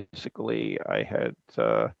basically I had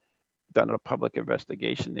done a public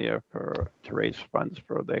investigation there to raise funds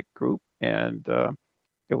for that group, and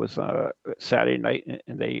it was a Saturday night,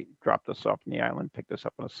 and they dropped us off on the island, picked us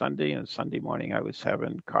up on a Sunday, and Sunday morning I was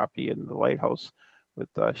having coffee in the lighthouse with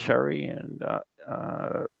Sherry, and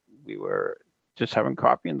we were just having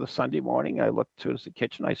coffee. And the Sunday morning, I looked towards the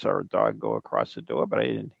kitchen. I saw a dog go across the door, but I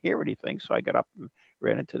didn't hear anything, so I got up and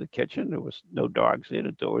ran into the kitchen. There was no dogs there.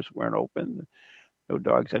 The doors weren't open. No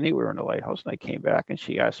dogs anywhere in the lighthouse. And I came back, and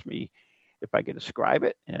she asked me if I could describe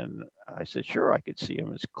it. And I said, sure, I could see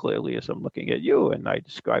him as clearly as I'm looking at you. And I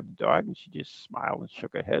described the dog, and she just smiled and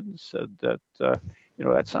shook her head and said that,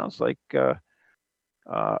 that sounds like a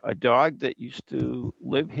dog that used to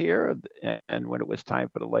live here. And when it was time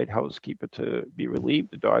for the lighthouse keeper to be relieved,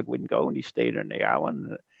 the dog wouldn't go, and he stayed on the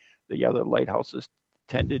island. The other lighthouses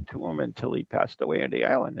tended to him until he passed away on the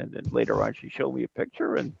island. And then later on, she showed me a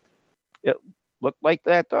picture, and it looked like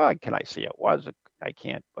that dog. Can I say it was? I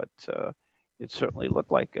can't, but it certainly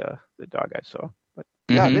looked like the dog I saw. But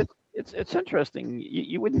yeah, it's interesting.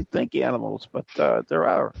 You wouldn't think animals, but there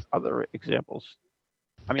are other examples.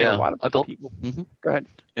 A lot of people. Go ahead.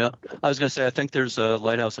 Yeah, I was going to say, I think there's a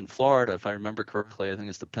lighthouse in Florida, if I remember correctly. I think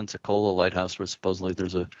it's the Pensacola Lighthouse, where supposedly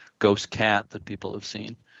there's a ghost cat that people have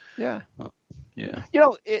seen. Yeah. Yeah.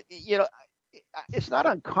 It's not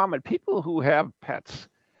uncommon. People who have pets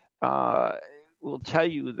will tell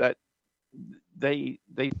you that they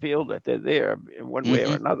feel that they're there in one way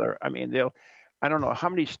or another. I don't know how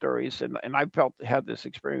many stories, and I had this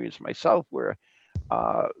experience myself where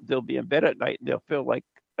they'll be in bed at night and they'll feel like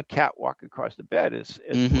a cat walk across the bed. As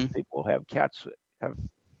people have cats have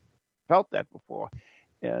felt that before.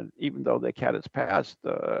 And even though the cat has passed,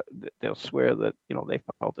 they'll swear that they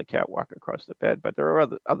felt a cat walk across the bed. But there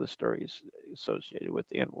are other stories associated with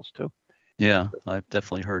the animals too. Yeah, I've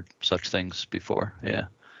definitely heard such things before. Yeah,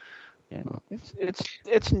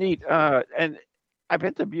 it's neat. And I've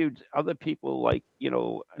interviewed other people, like in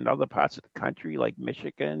other parts of the country, like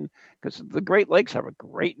Michigan, because the Great Lakes have a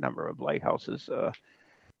great number of lighthouses,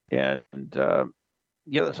 there's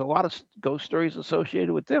a lot of ghost stories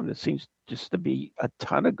associated with them. There seems just to be a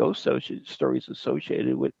ton of ghost stories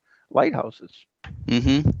associated with lighthouses.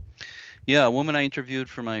 Yeah, a woman I interviewed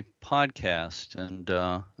for my podcast, and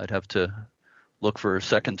I'd have to look for a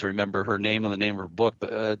second to remember her name and the name of her book.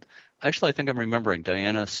 But actually, I think I'm remembering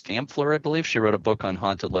Diana Stampfler, I believe. She wrote a book on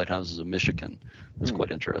haunted lighthouses of Michigan. It's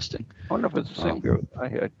quite interesting. I wonder if it's the same girl.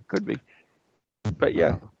 It could be. But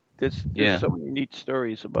yeah, there's so many neat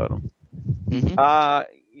stories about them.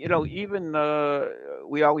 Even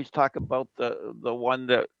we always talk about the one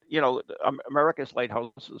that America's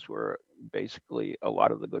lighthouses were basically, a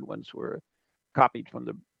lot of the good ones were copied from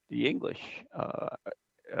the English.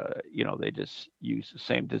 They just used the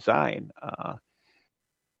same design.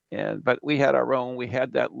 But we had our own. We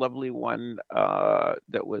had that lovely one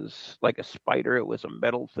that was like a spider. It was a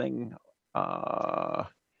metal thing. I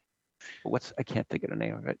can't think of the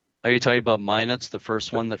name of it. Are you talking about Minot's, the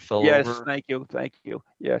first one that fell over? Yes, thank you.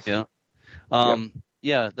 Yes. Yeah.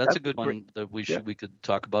 That's a good one that we could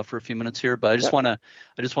talk about for a few minutes here. But I just want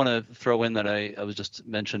to throw in that I was just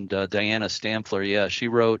mentioned Diana Stampfler. Yeah, she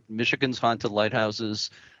wrote Michigan's Haunted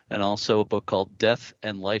Lighthouses and also a book called Death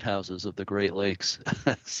and Lighthouses of the Great Lakes.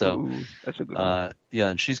 So that's a good one.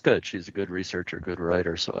 And she's good. She's a good researcher, good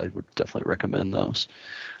writer. So I would definitely recommend those.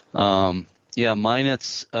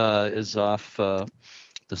 Minot's is off the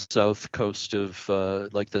south coast of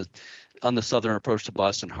on the southern approach to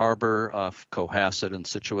Boston Harbor, off Cohasset and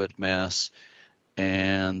Scituate, Mass.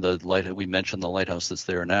 And we mentioned the lighthouse that's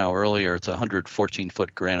there now earlier. It's a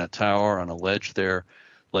 114-foot granite tower on a ledge there.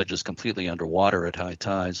 Ledge is completely underwater at high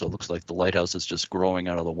tide, so it looks like the lighthouse is just growing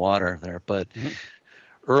out of the water there. But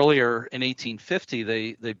earlier in 1850,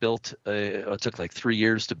 they built it took like 3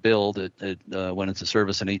 years to build. It went into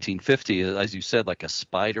service in 1850, as you said, like a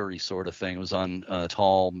spidery sort of thing. It was on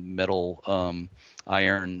tall metal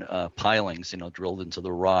iron pilings, drilled into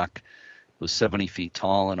the rock. It was 70 feet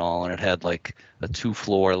tall and all, and it had like a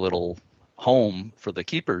 2-floor little home for the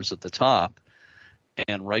keepers at the top.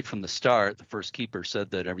 And right from the start, the first keeper said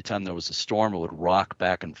that every time there was a storm, it would rock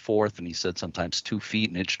back and forth, and he said sometimes 2 feet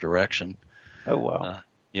in each direction. Oh, wow.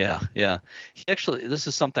 Yeah. He actually, this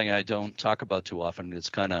is something I don't talk about too often. It's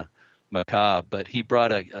kind of macabre, but he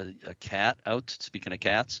brought a cat out. Speaking of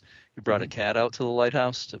cats, he brought a cat out to the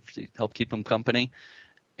lighthouse to help keep him company.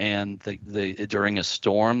 And during a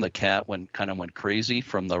storm, the cat went crazy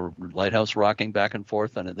from the lighthouse rocking back and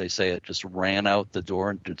forth, and they say it just ran out the door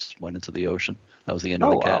and just went into the ocean. That was the end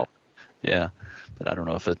of the cat. Wow. Yeah, but I don't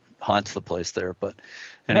know if it haunts the place there. But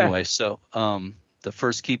anyway, so the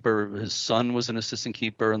first keeper, his son was an assistant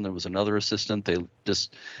keeper, and there was another assistant.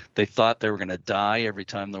 They thought they were going to die every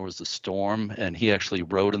time there was a storm, and he actually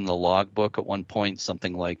wrote in the logbook at one point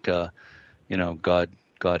something like,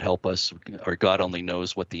 God help us, or God only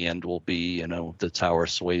knows what the end will be. The tower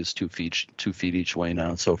sways 2 feet each way now,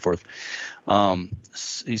 and so forth.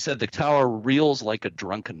 He said the tower reels like a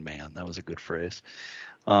drunken man. That was a good phrase.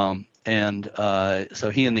 So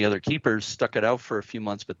he and the other keepers stuck it out for a few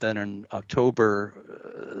months, but then in October,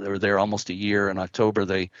 they were there almost a year. In October,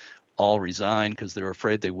 they all resigned because they were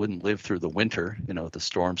afraid they wouldn't live through the winter, the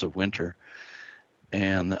storms of winter.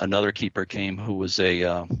 And another keeper came who was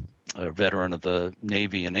a veteran of the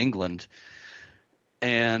Navy in England.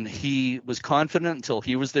 And he was confident until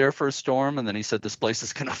he was there for a storm. And then he said, this place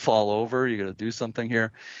is going to fall over. You got to do something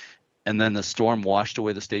here. And then the storm washed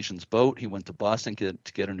away the station's boat. He went to Boston to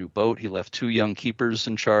get a new boat. He left 2 young keepers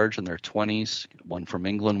in charge in their 20s, one from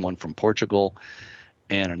England, one from Portugal.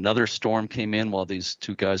 And another storm came in while these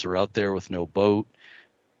 2 guys were out there with no boat.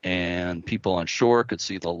 And people on shore could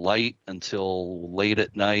see the light until late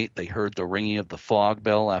at night. They heard the ringing of the fog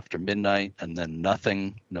bell after midnight, and then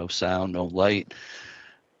nothing, no sound, no light.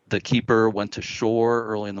 The keeper went to shore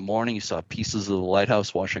early in the morning. He saw pieces of the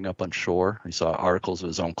lighthouse washing up on shore. He saw articles of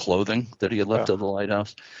his own clothing that he had left at the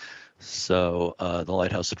lighthouse. So the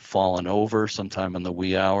lighthouse had fallen over sometime in the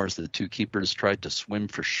wee hours. The 2 keepers tried to swim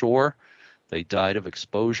for shore. They died of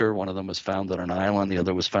exposure. One of them was found on an island. The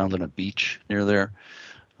other was found on a beach near there.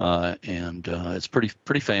 And it's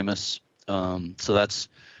pretty famous. So that's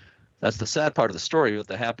the sad part of the story. But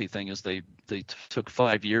the happy thing is they took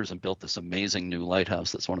 5 years and built this amazing new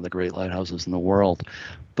lighthouse. That's one of the great lighthouses in the world.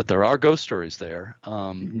 But there are ghost stories there.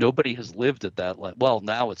 Nobody has lived at that. Well,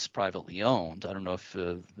 now it's privately owned. I don't know if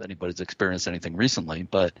anybody's experienced anything recently,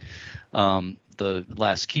 but the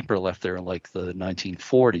last keeper left there in like the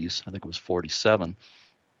 1940s. I think it was 47.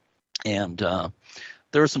 And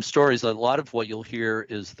there are some stories. A lot of what you'll hear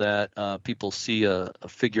is that people see a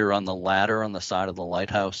figure on the ladder on the side of the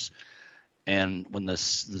lighthouse. And when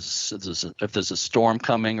if there's a storm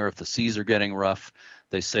coming or if the seas are getting rough,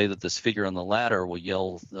 they say that this figure on the ladder will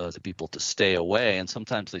yell to people to stay away. And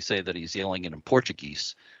sometimes they say that he's yelling it in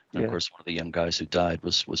Portuguese. And, of course, one of the young guys who died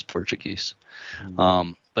was Portuguese.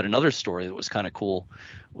 Mm-hmm. But another story that was kind of cool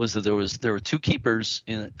was that there were 2 keepers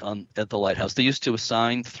at the lighthouse. They used to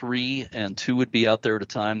assign 3, and 2 would be out there at a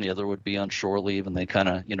time. The other would be on shore leave, and they kind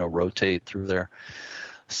of rotate through there.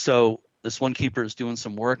 So this one keeper is doing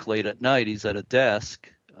some work late at night. He's at a desk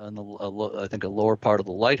on I think a lower part of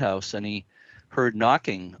the lighthouse, and he heard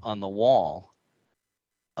knocking on the wall.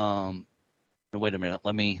 Wait a minute.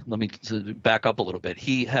 Let me back up a little bit.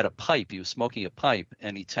 He had a pipe. He was smoking a pipe,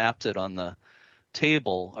 and he tapped it on the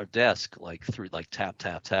table or desk tap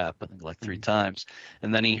tap tap, I think like 3 times,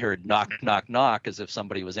 and then he heard knock knock knock as if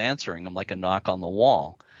somebody was answering him, like a knock on the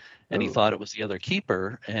wall. And he thought it was the other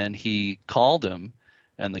keeper, and he called him,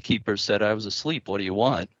 and the keeper said, "I was asleep. What do you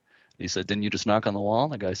want?" He said, "Didn't you just knock on the wall?"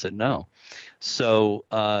 And the guy said, "No." So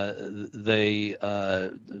they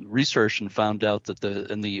researched and found out that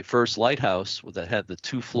in the first lighthouse that had the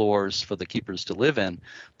 2 floors for the keepers to live in,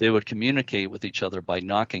 they would communicate with each other by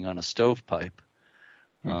knocking on a stovepipe.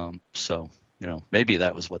 So maybe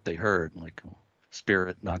that was what they heard, like a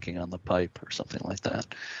spirit knocking on the pipe or something like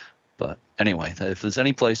that. But anyway, if there's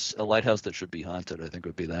any place, a lighthouse that should be haunted, I think it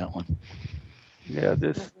would be that one. Yeah,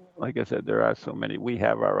 like I said, there are so many. We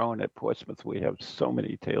have our own at Portsmouth. We have so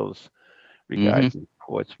many tales regarding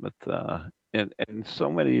Portsmouth, and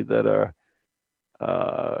so many that are,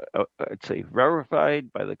 I'd say,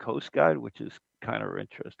 verified by the Coast Guard, which is kind of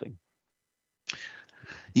interesting.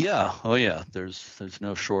 Yeah. Oh, yeah. There's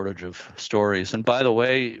no shortage of stories. And by the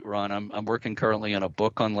way, Ron, I'm working currently on a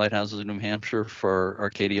book on lighthouses in New Hampshire for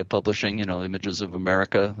Arcadia Publishing. Images of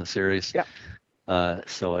America, the series. Yeah.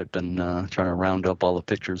 So I've been trying to round up all the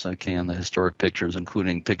pictures I can, the historic pictures,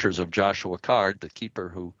 including pictures of Joshua Card, the keeper,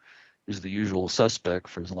 who is the usual suspect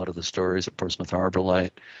for a lot of the stories at Portsmouth Harbor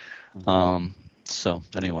Light. So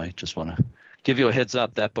anyway, just want to give you a heads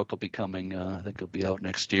up. That book will be coming. I think it'll be out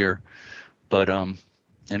next year. But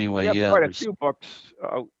anyway, you have yeah. quite a few books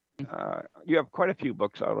out. You have quite a few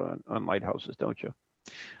books out on lighthouses, don't you?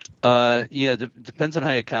 Yeah, depends on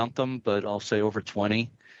how you count them, but I'll say over 20.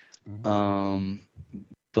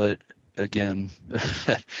 But again,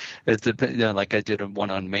 it depends. Like I did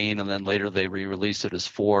one on Maine, and then later they re-released it as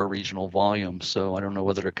 4 regional volumes. So I don't know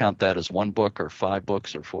whether to count that as 1 book or 5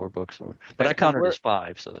 books or 4 books, but I count it as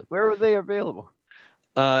 5. So where are they available?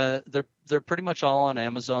 They're pretty much all on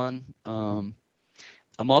Amazon.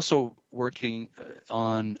 I'm also working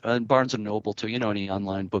on Barnes and Noble too. Any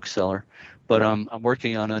online bookseller. But I'm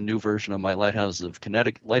working on a new version of my Lighthouses of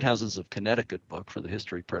Connecticut book for the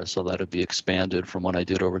History Press, so that'll be expanded from what I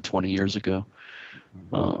did over 20 years ago.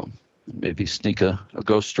 Maybe sneak a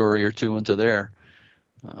ghost story or 2 into there,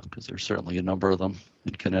 because there's certainly a number of them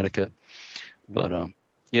in Connecticut. But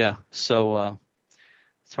yeah, so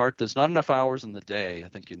it's hard. There's not enough hours in the day. I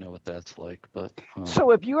think you know what that's like. But so,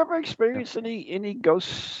 have you ever experienced any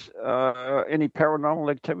ghosts, any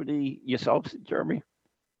paranormal activity yourself, Jeremy?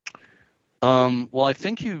 Well, I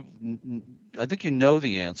think you know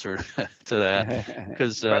the answer to that,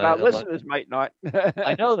 because but our listeners might not.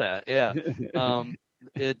 I know that, yeah.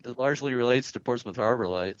 It largely relates to Portsmouth Harbor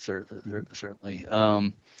Light, certainly.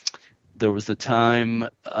 There was the time,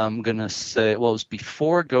 I'm gonna say, well, it was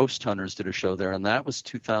before Ghost Hunters did a show there, and that was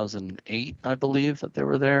 2008, I believe, that they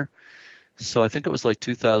were there. So I think it was like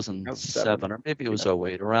 2007, or maybe it was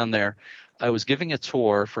 08, around there. I was giving a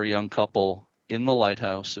tour for a young couple in the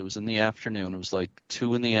lighthouse. It was in the afternoon. It was like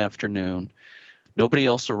 2 in the afternoon. Nobody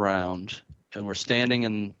else around. And we're standing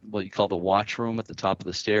in what you call the watch room at the top of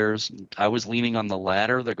the stairs. I was leaning on the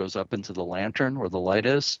ladder that goes up into the lantern where the light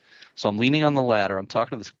is. So I'm leaning on the ladder. I'm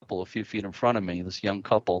talking to this couple a few feet in front of me, this young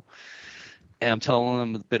couple. And I'm telling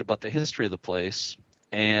them a bit about the history of the place.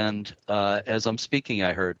 And as I'm speaking,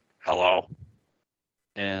 I heard, "Hello."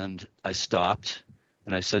 And I stopped.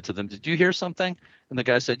 And I said to them, "Did you hear something?" And the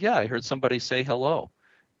guy said, "Yeah, I heard somebody say hello."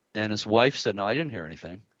 And his wife said, "No, I didn't hear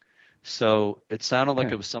anything." So it sounded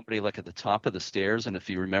like it was somebody like at the top of the stairs. And if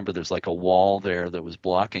you remember, there's like a wall there that was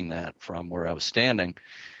blocking that from where I was standing.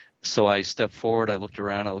 So I stepped forward. I looked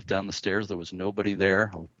around. I looked down the stairs. There was nobody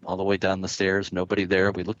there. All the way down the stairs, nobody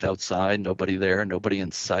there. We looked outside. Nobody there. Nobody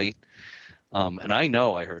in sight. And I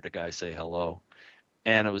know I heard a guy say hello.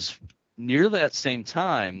 And it was near that same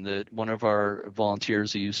time that one of our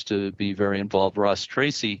volunteers who used to be very involved, Ross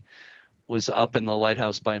Tracy, was up in the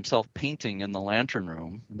lighthouse by himself painting in the lantern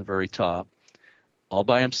room in the very top, all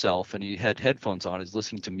by himself. And he had headphones on. He's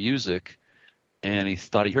listening to music, and he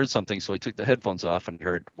thought he heard something. So he took the headphones off and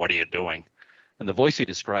heard, "What are you doing?" And the voice he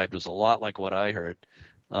described was a lot like what I heard.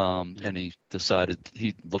 And he decided,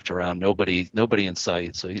 he looked around, nobody in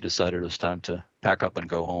sight. So he decided it was time to pack up and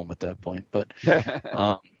go home at that point. But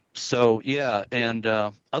so, yeah. And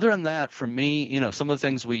other than that, for me, some of the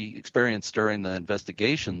things we experienced during the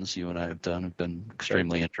investigations you and I have done have been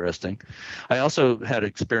extremely interesting. I also had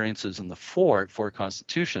experiences in the Fort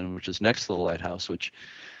Constitution, which is next to the lighthouse, which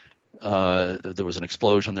there was an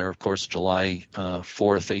explosion there, of course, July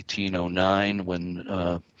 4th, 1809,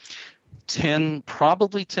 when 10,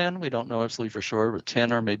 we don't know absolutely for sure, but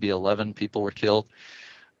 10 or maybe 11 people were killed.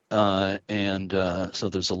 And so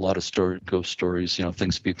there's a lot of ghost stories,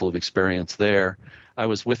 things people have experienced there. I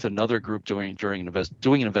was with another group doing an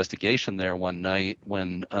investigation there one night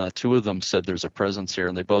when 2 of them said there's a presence here,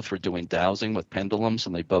 and they both were doing dowsing with pendulums,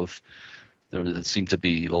 and there seemed to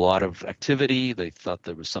be a lot of activity. They thought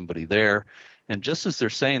there was somebody there. And just as they're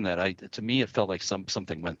saying that, to me, it felt like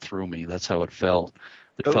something went through me. That's how it felt.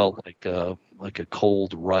 It felt like a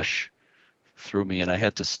cold rush through me, and I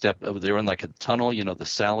had to step. They were in like a tunnel, the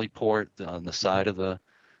Sally Port on the side of the,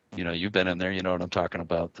 you've been in there, you know what I'm talking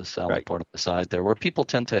about, the Sally Port on the side there, where people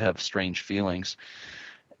tend to have strange feelings.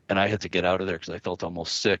 And I had to get out of there because I felt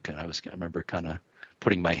almost sick, and I remember kind of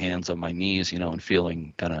putting my hands on my knees, and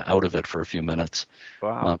feeling kind of out of it for a few minutes.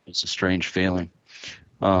 Wow. It's a strange feeling.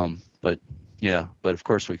 But yeah, but of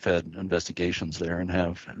course we've had investigations there and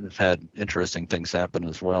have had interesting things happen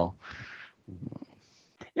as well.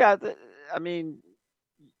 Yeah, there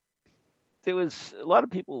was a lot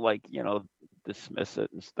of people dismiss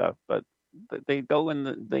it and stuff, but they go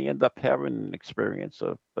and they end up having an experience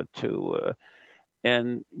or two.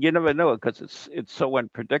 and you never know it because it's so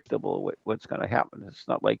unpredictable what's going to happen. It's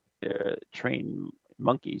not like trained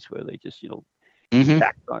monkeys where they just Mm-hmm.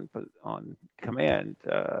 act on command.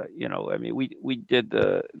 I mean, we did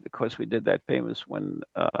of course we did that famous one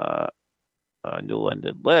New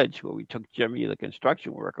London Ledge where we took Jimmy the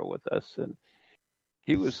construction worker with us, and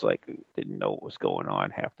he was like didn't know what was going on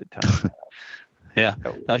half the time. Yeah,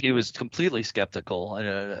 he was completely skeptical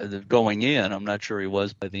going in. I'm not sure he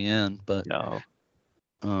was by the end, but no.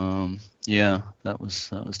 Yeah, that was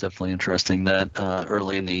definitely interesting. That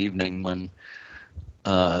early in the evening when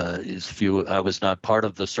I was not part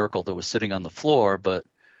of the circle that was sitting on the floor, but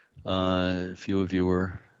a few of you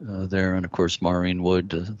were there, and of course Maureen Wood,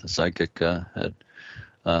 the psychic, had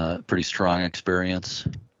pretty strong experience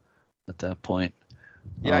at that point.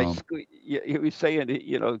 Yeah, he was saying,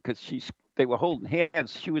 because they were holding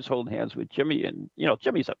hands. She was holding hands with Jimmy, and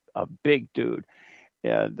Jimmy's a big dude.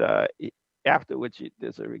 And afterwards,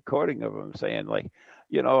 there's a recording of him saying, like,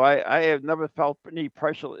 I have never felt any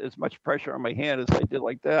pressure, as much pressure on my hand as I did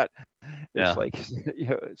like that. It's like,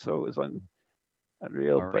 so it was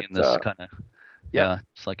unreal. Maureen, but this kind of,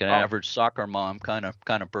 it's like an average soccer mom kind of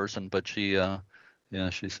person, but she, it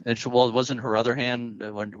wasn't her other hand.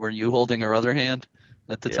 Were you holding her other hand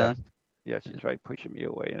at the time? Yeah, she tried pushing me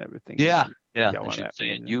away and everything. Yeah. And she was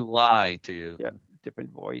saying, "You lie," to you. Yeah,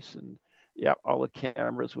 different voice, and all the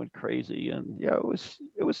cameras went crazy, and it was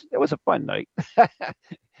a fun night.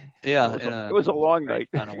 It was a long night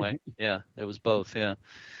kind of way. Yeah, it was both. Yeah.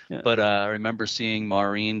 But I remember seeing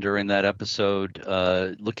Maureen during that episode,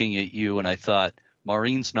 looking at you, and I thought,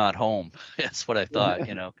 Maureen's not home. That's what I thought,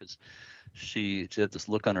 because she had this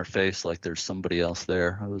look on her face like there's somebody else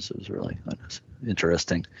there. It was really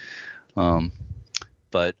interesting. Your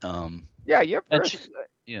first.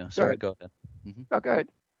 Sorry, go ahead. Mm-hmm. Oh, go ahead.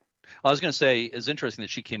 I was going to say it's interesting that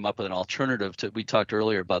she came up with an alternative to. We talked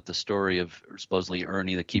earlier about the story of supposedly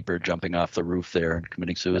Ernie, the keeper, jumping off the roof there and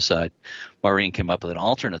committing suicide. Maureen came up with an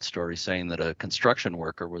alternate story saying that a construction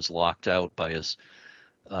worker was locked out by his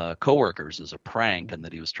coworkers as a prank, and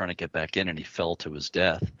that he was trying to get back in and he fell to his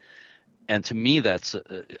death. And to me, that's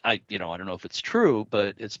I don't know if it's true,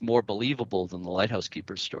 but it's more believable than the lighthouse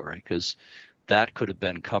keeper's story, because that could have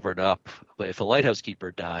been covered up. But if a lighthouse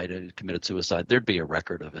keeper died and committed suicide, there'd be a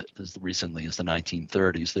record of it. As recently as the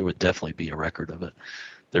 1930s, there would definitely be a record of it.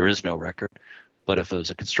 There is no record. But if it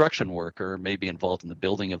was a construction worker, maybe involved in the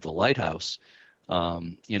building of the lighthouse,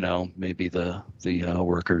 maybe the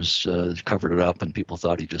workers covered it up and people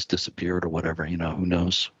thought he just disappeared or whatever. Who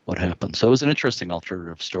knows what happened. So it was an interesting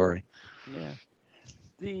alternative story. Yeah.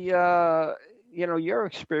 The your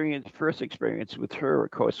first experience with her,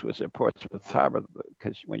 of course, was at Portsmouth Harbor,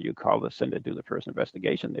 because when you called us in to do the first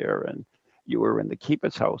investigation there, and you were in the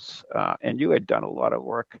keeper's house, and you had done a lot of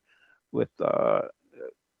work with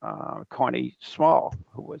Connie Small,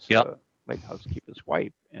 who was the lighthouse keeper's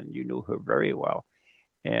wife, and you knew her very well.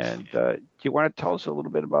 And do you want to tell us a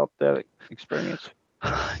little bit about that experience?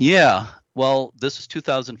 Yeah. Well, this is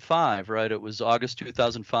 2005, right? It was August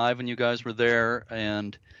 2005 when you guys were there,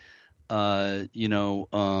 and you knew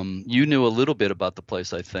a little bit about the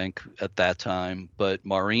place, I think, at that time, but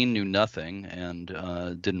Maureen knew nothing and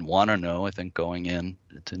didn't want to know, I think, going in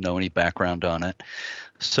to know any background on it.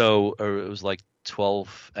 So it was like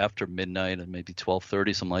 12 after midnight and maybe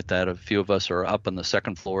 12:30, something like that. A few of us are up on the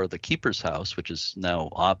second floor of the keeper's house, which is now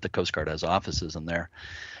the Coast Guard has offices in there,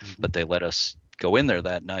 but they let us go in there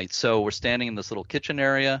that night. So we're standing in this little kitchen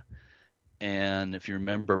area, and if you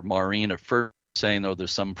remember, Maureen at first saying, "Oh,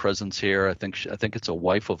 there's some presence here. I think it's a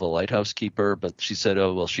wife of a lighthouse keeper," but she said,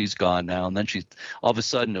 "Oh, well, she's gone now." And then all of a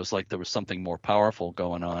sudden, it was like there was something more powerful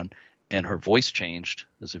going on, and her voice changed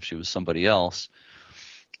as if she was somebody else,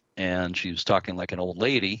 and she was talking like an old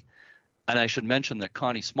lady. And I should mention that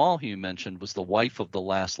Connie Small, who you mentioned, was the wife of the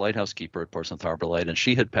last lighthouse keeper at Portsmouth Harbor Light, and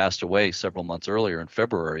she had passed away several months earlier in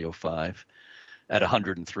February '05 at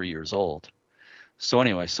 103 years old. So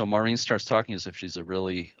anyway, Maureen starts talking as if she's a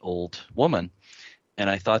really old woman. And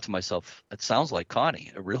I thought to myself, it sounds like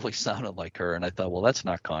Connie. It really sounded like her. And I thought, well, that's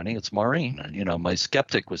not Connie, it's Maureen. And, my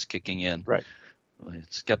skeptic was kicking in, right? My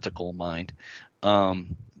skeptical mind.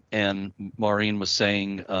 And Maureen was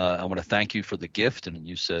saying, I want to thank you for the gift. And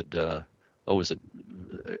you said, oh, is it?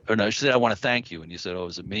 Or no, she said, I want to thank you. And you said, oh,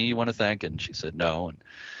 is it me you want to thank? And she said, no. And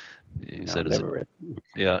you said,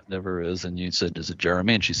 it never is. And you said, is it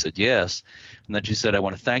Jeremy? And she said, yes. And then she said, I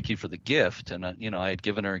want to thank you for the gift. And, I had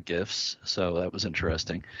given her gifts. So that was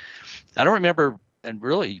interesting. I don't remember and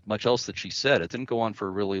really much else that she said. It didn't go on for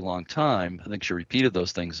a really long time. I think she repeated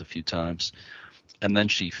those things a few times. And then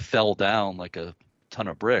she fell down like a ton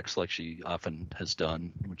of bricks like she often has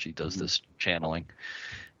done when she does this channeling.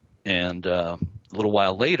 And a little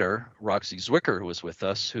while later, Roxy Zwicker, who was with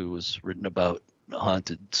us, who was written about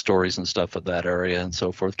haunted stories and stuff of that area and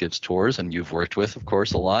so forth, gives tours, and you've worked with, of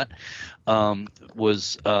course, a lot,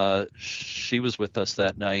 she was with us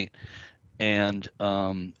that night. And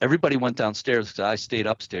everybody went downstairs because I stayed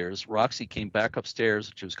upstairs. Roxy came back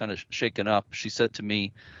upstairs. She was kind of shaken up. She said to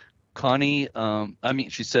me,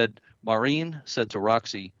 Maureen said to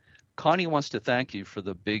Roxy, Connie wants to thank you for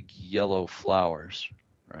the big yellow flowers,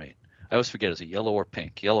 right? I always forget, is it yellow or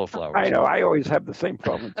pink? Yellow flowers. I know. I always have the same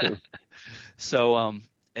problem, too. So,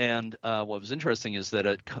 what was interesting is that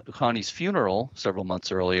at Connie's funeral several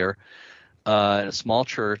months earlier, in a small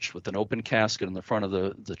church with an open casket in the front of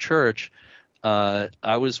the church,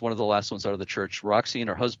 I was one of the last ones out of the church. Roxy and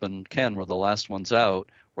her husband, Ken, were the last ones out.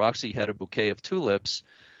 Roxy had a bouquet of tulips.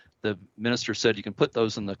 The minister said, you can put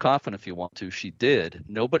those in the coffin if you want to. She did.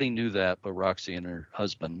 Nobody knew that but Roxy and her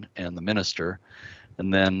husband and the minister.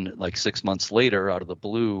 And then, like 6 months later, out of the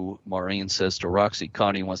blue, Maureen says to Roxy,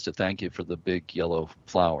 Connie wants to thank you for the big yellow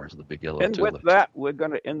flowers, the big yellow tulips. And with that, we're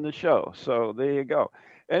going to end the show. So there you go.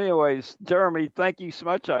 Anyways, Jeremy, thank you so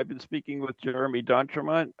much. I've been speaking with Jeremy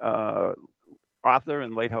D'Entremont, author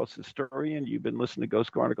and Lighthouse historian. You've been listening to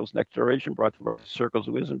Ghost Chronicles Next Generation, brought to Circles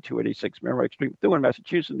of Wisdom, 286 Merrimack Street, Methuen,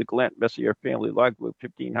 Massachusetts, the Glant Messier family, Logwood,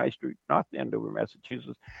 15 High Street, North Andover,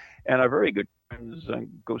 Massachusetts, and our very good friends on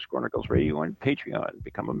Ghost Chronicles Radio and Patreon.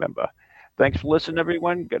 Become a member. Thanks for listening,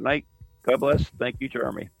 everyone. Good night. God bless. Thank you,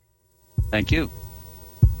 Jeremy. Thank you.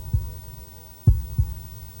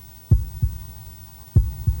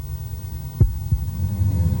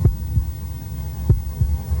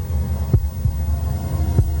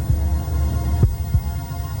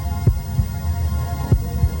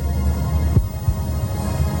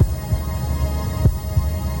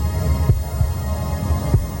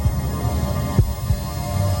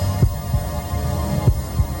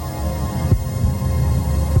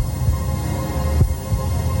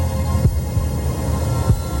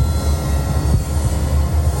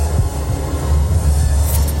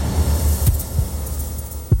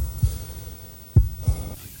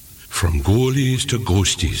 Ghoulies to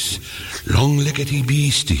ghosties, long-leggedy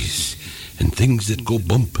beasties, and things that go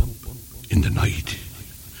bump in the night.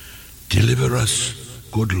 Deliver us,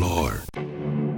 good Lord.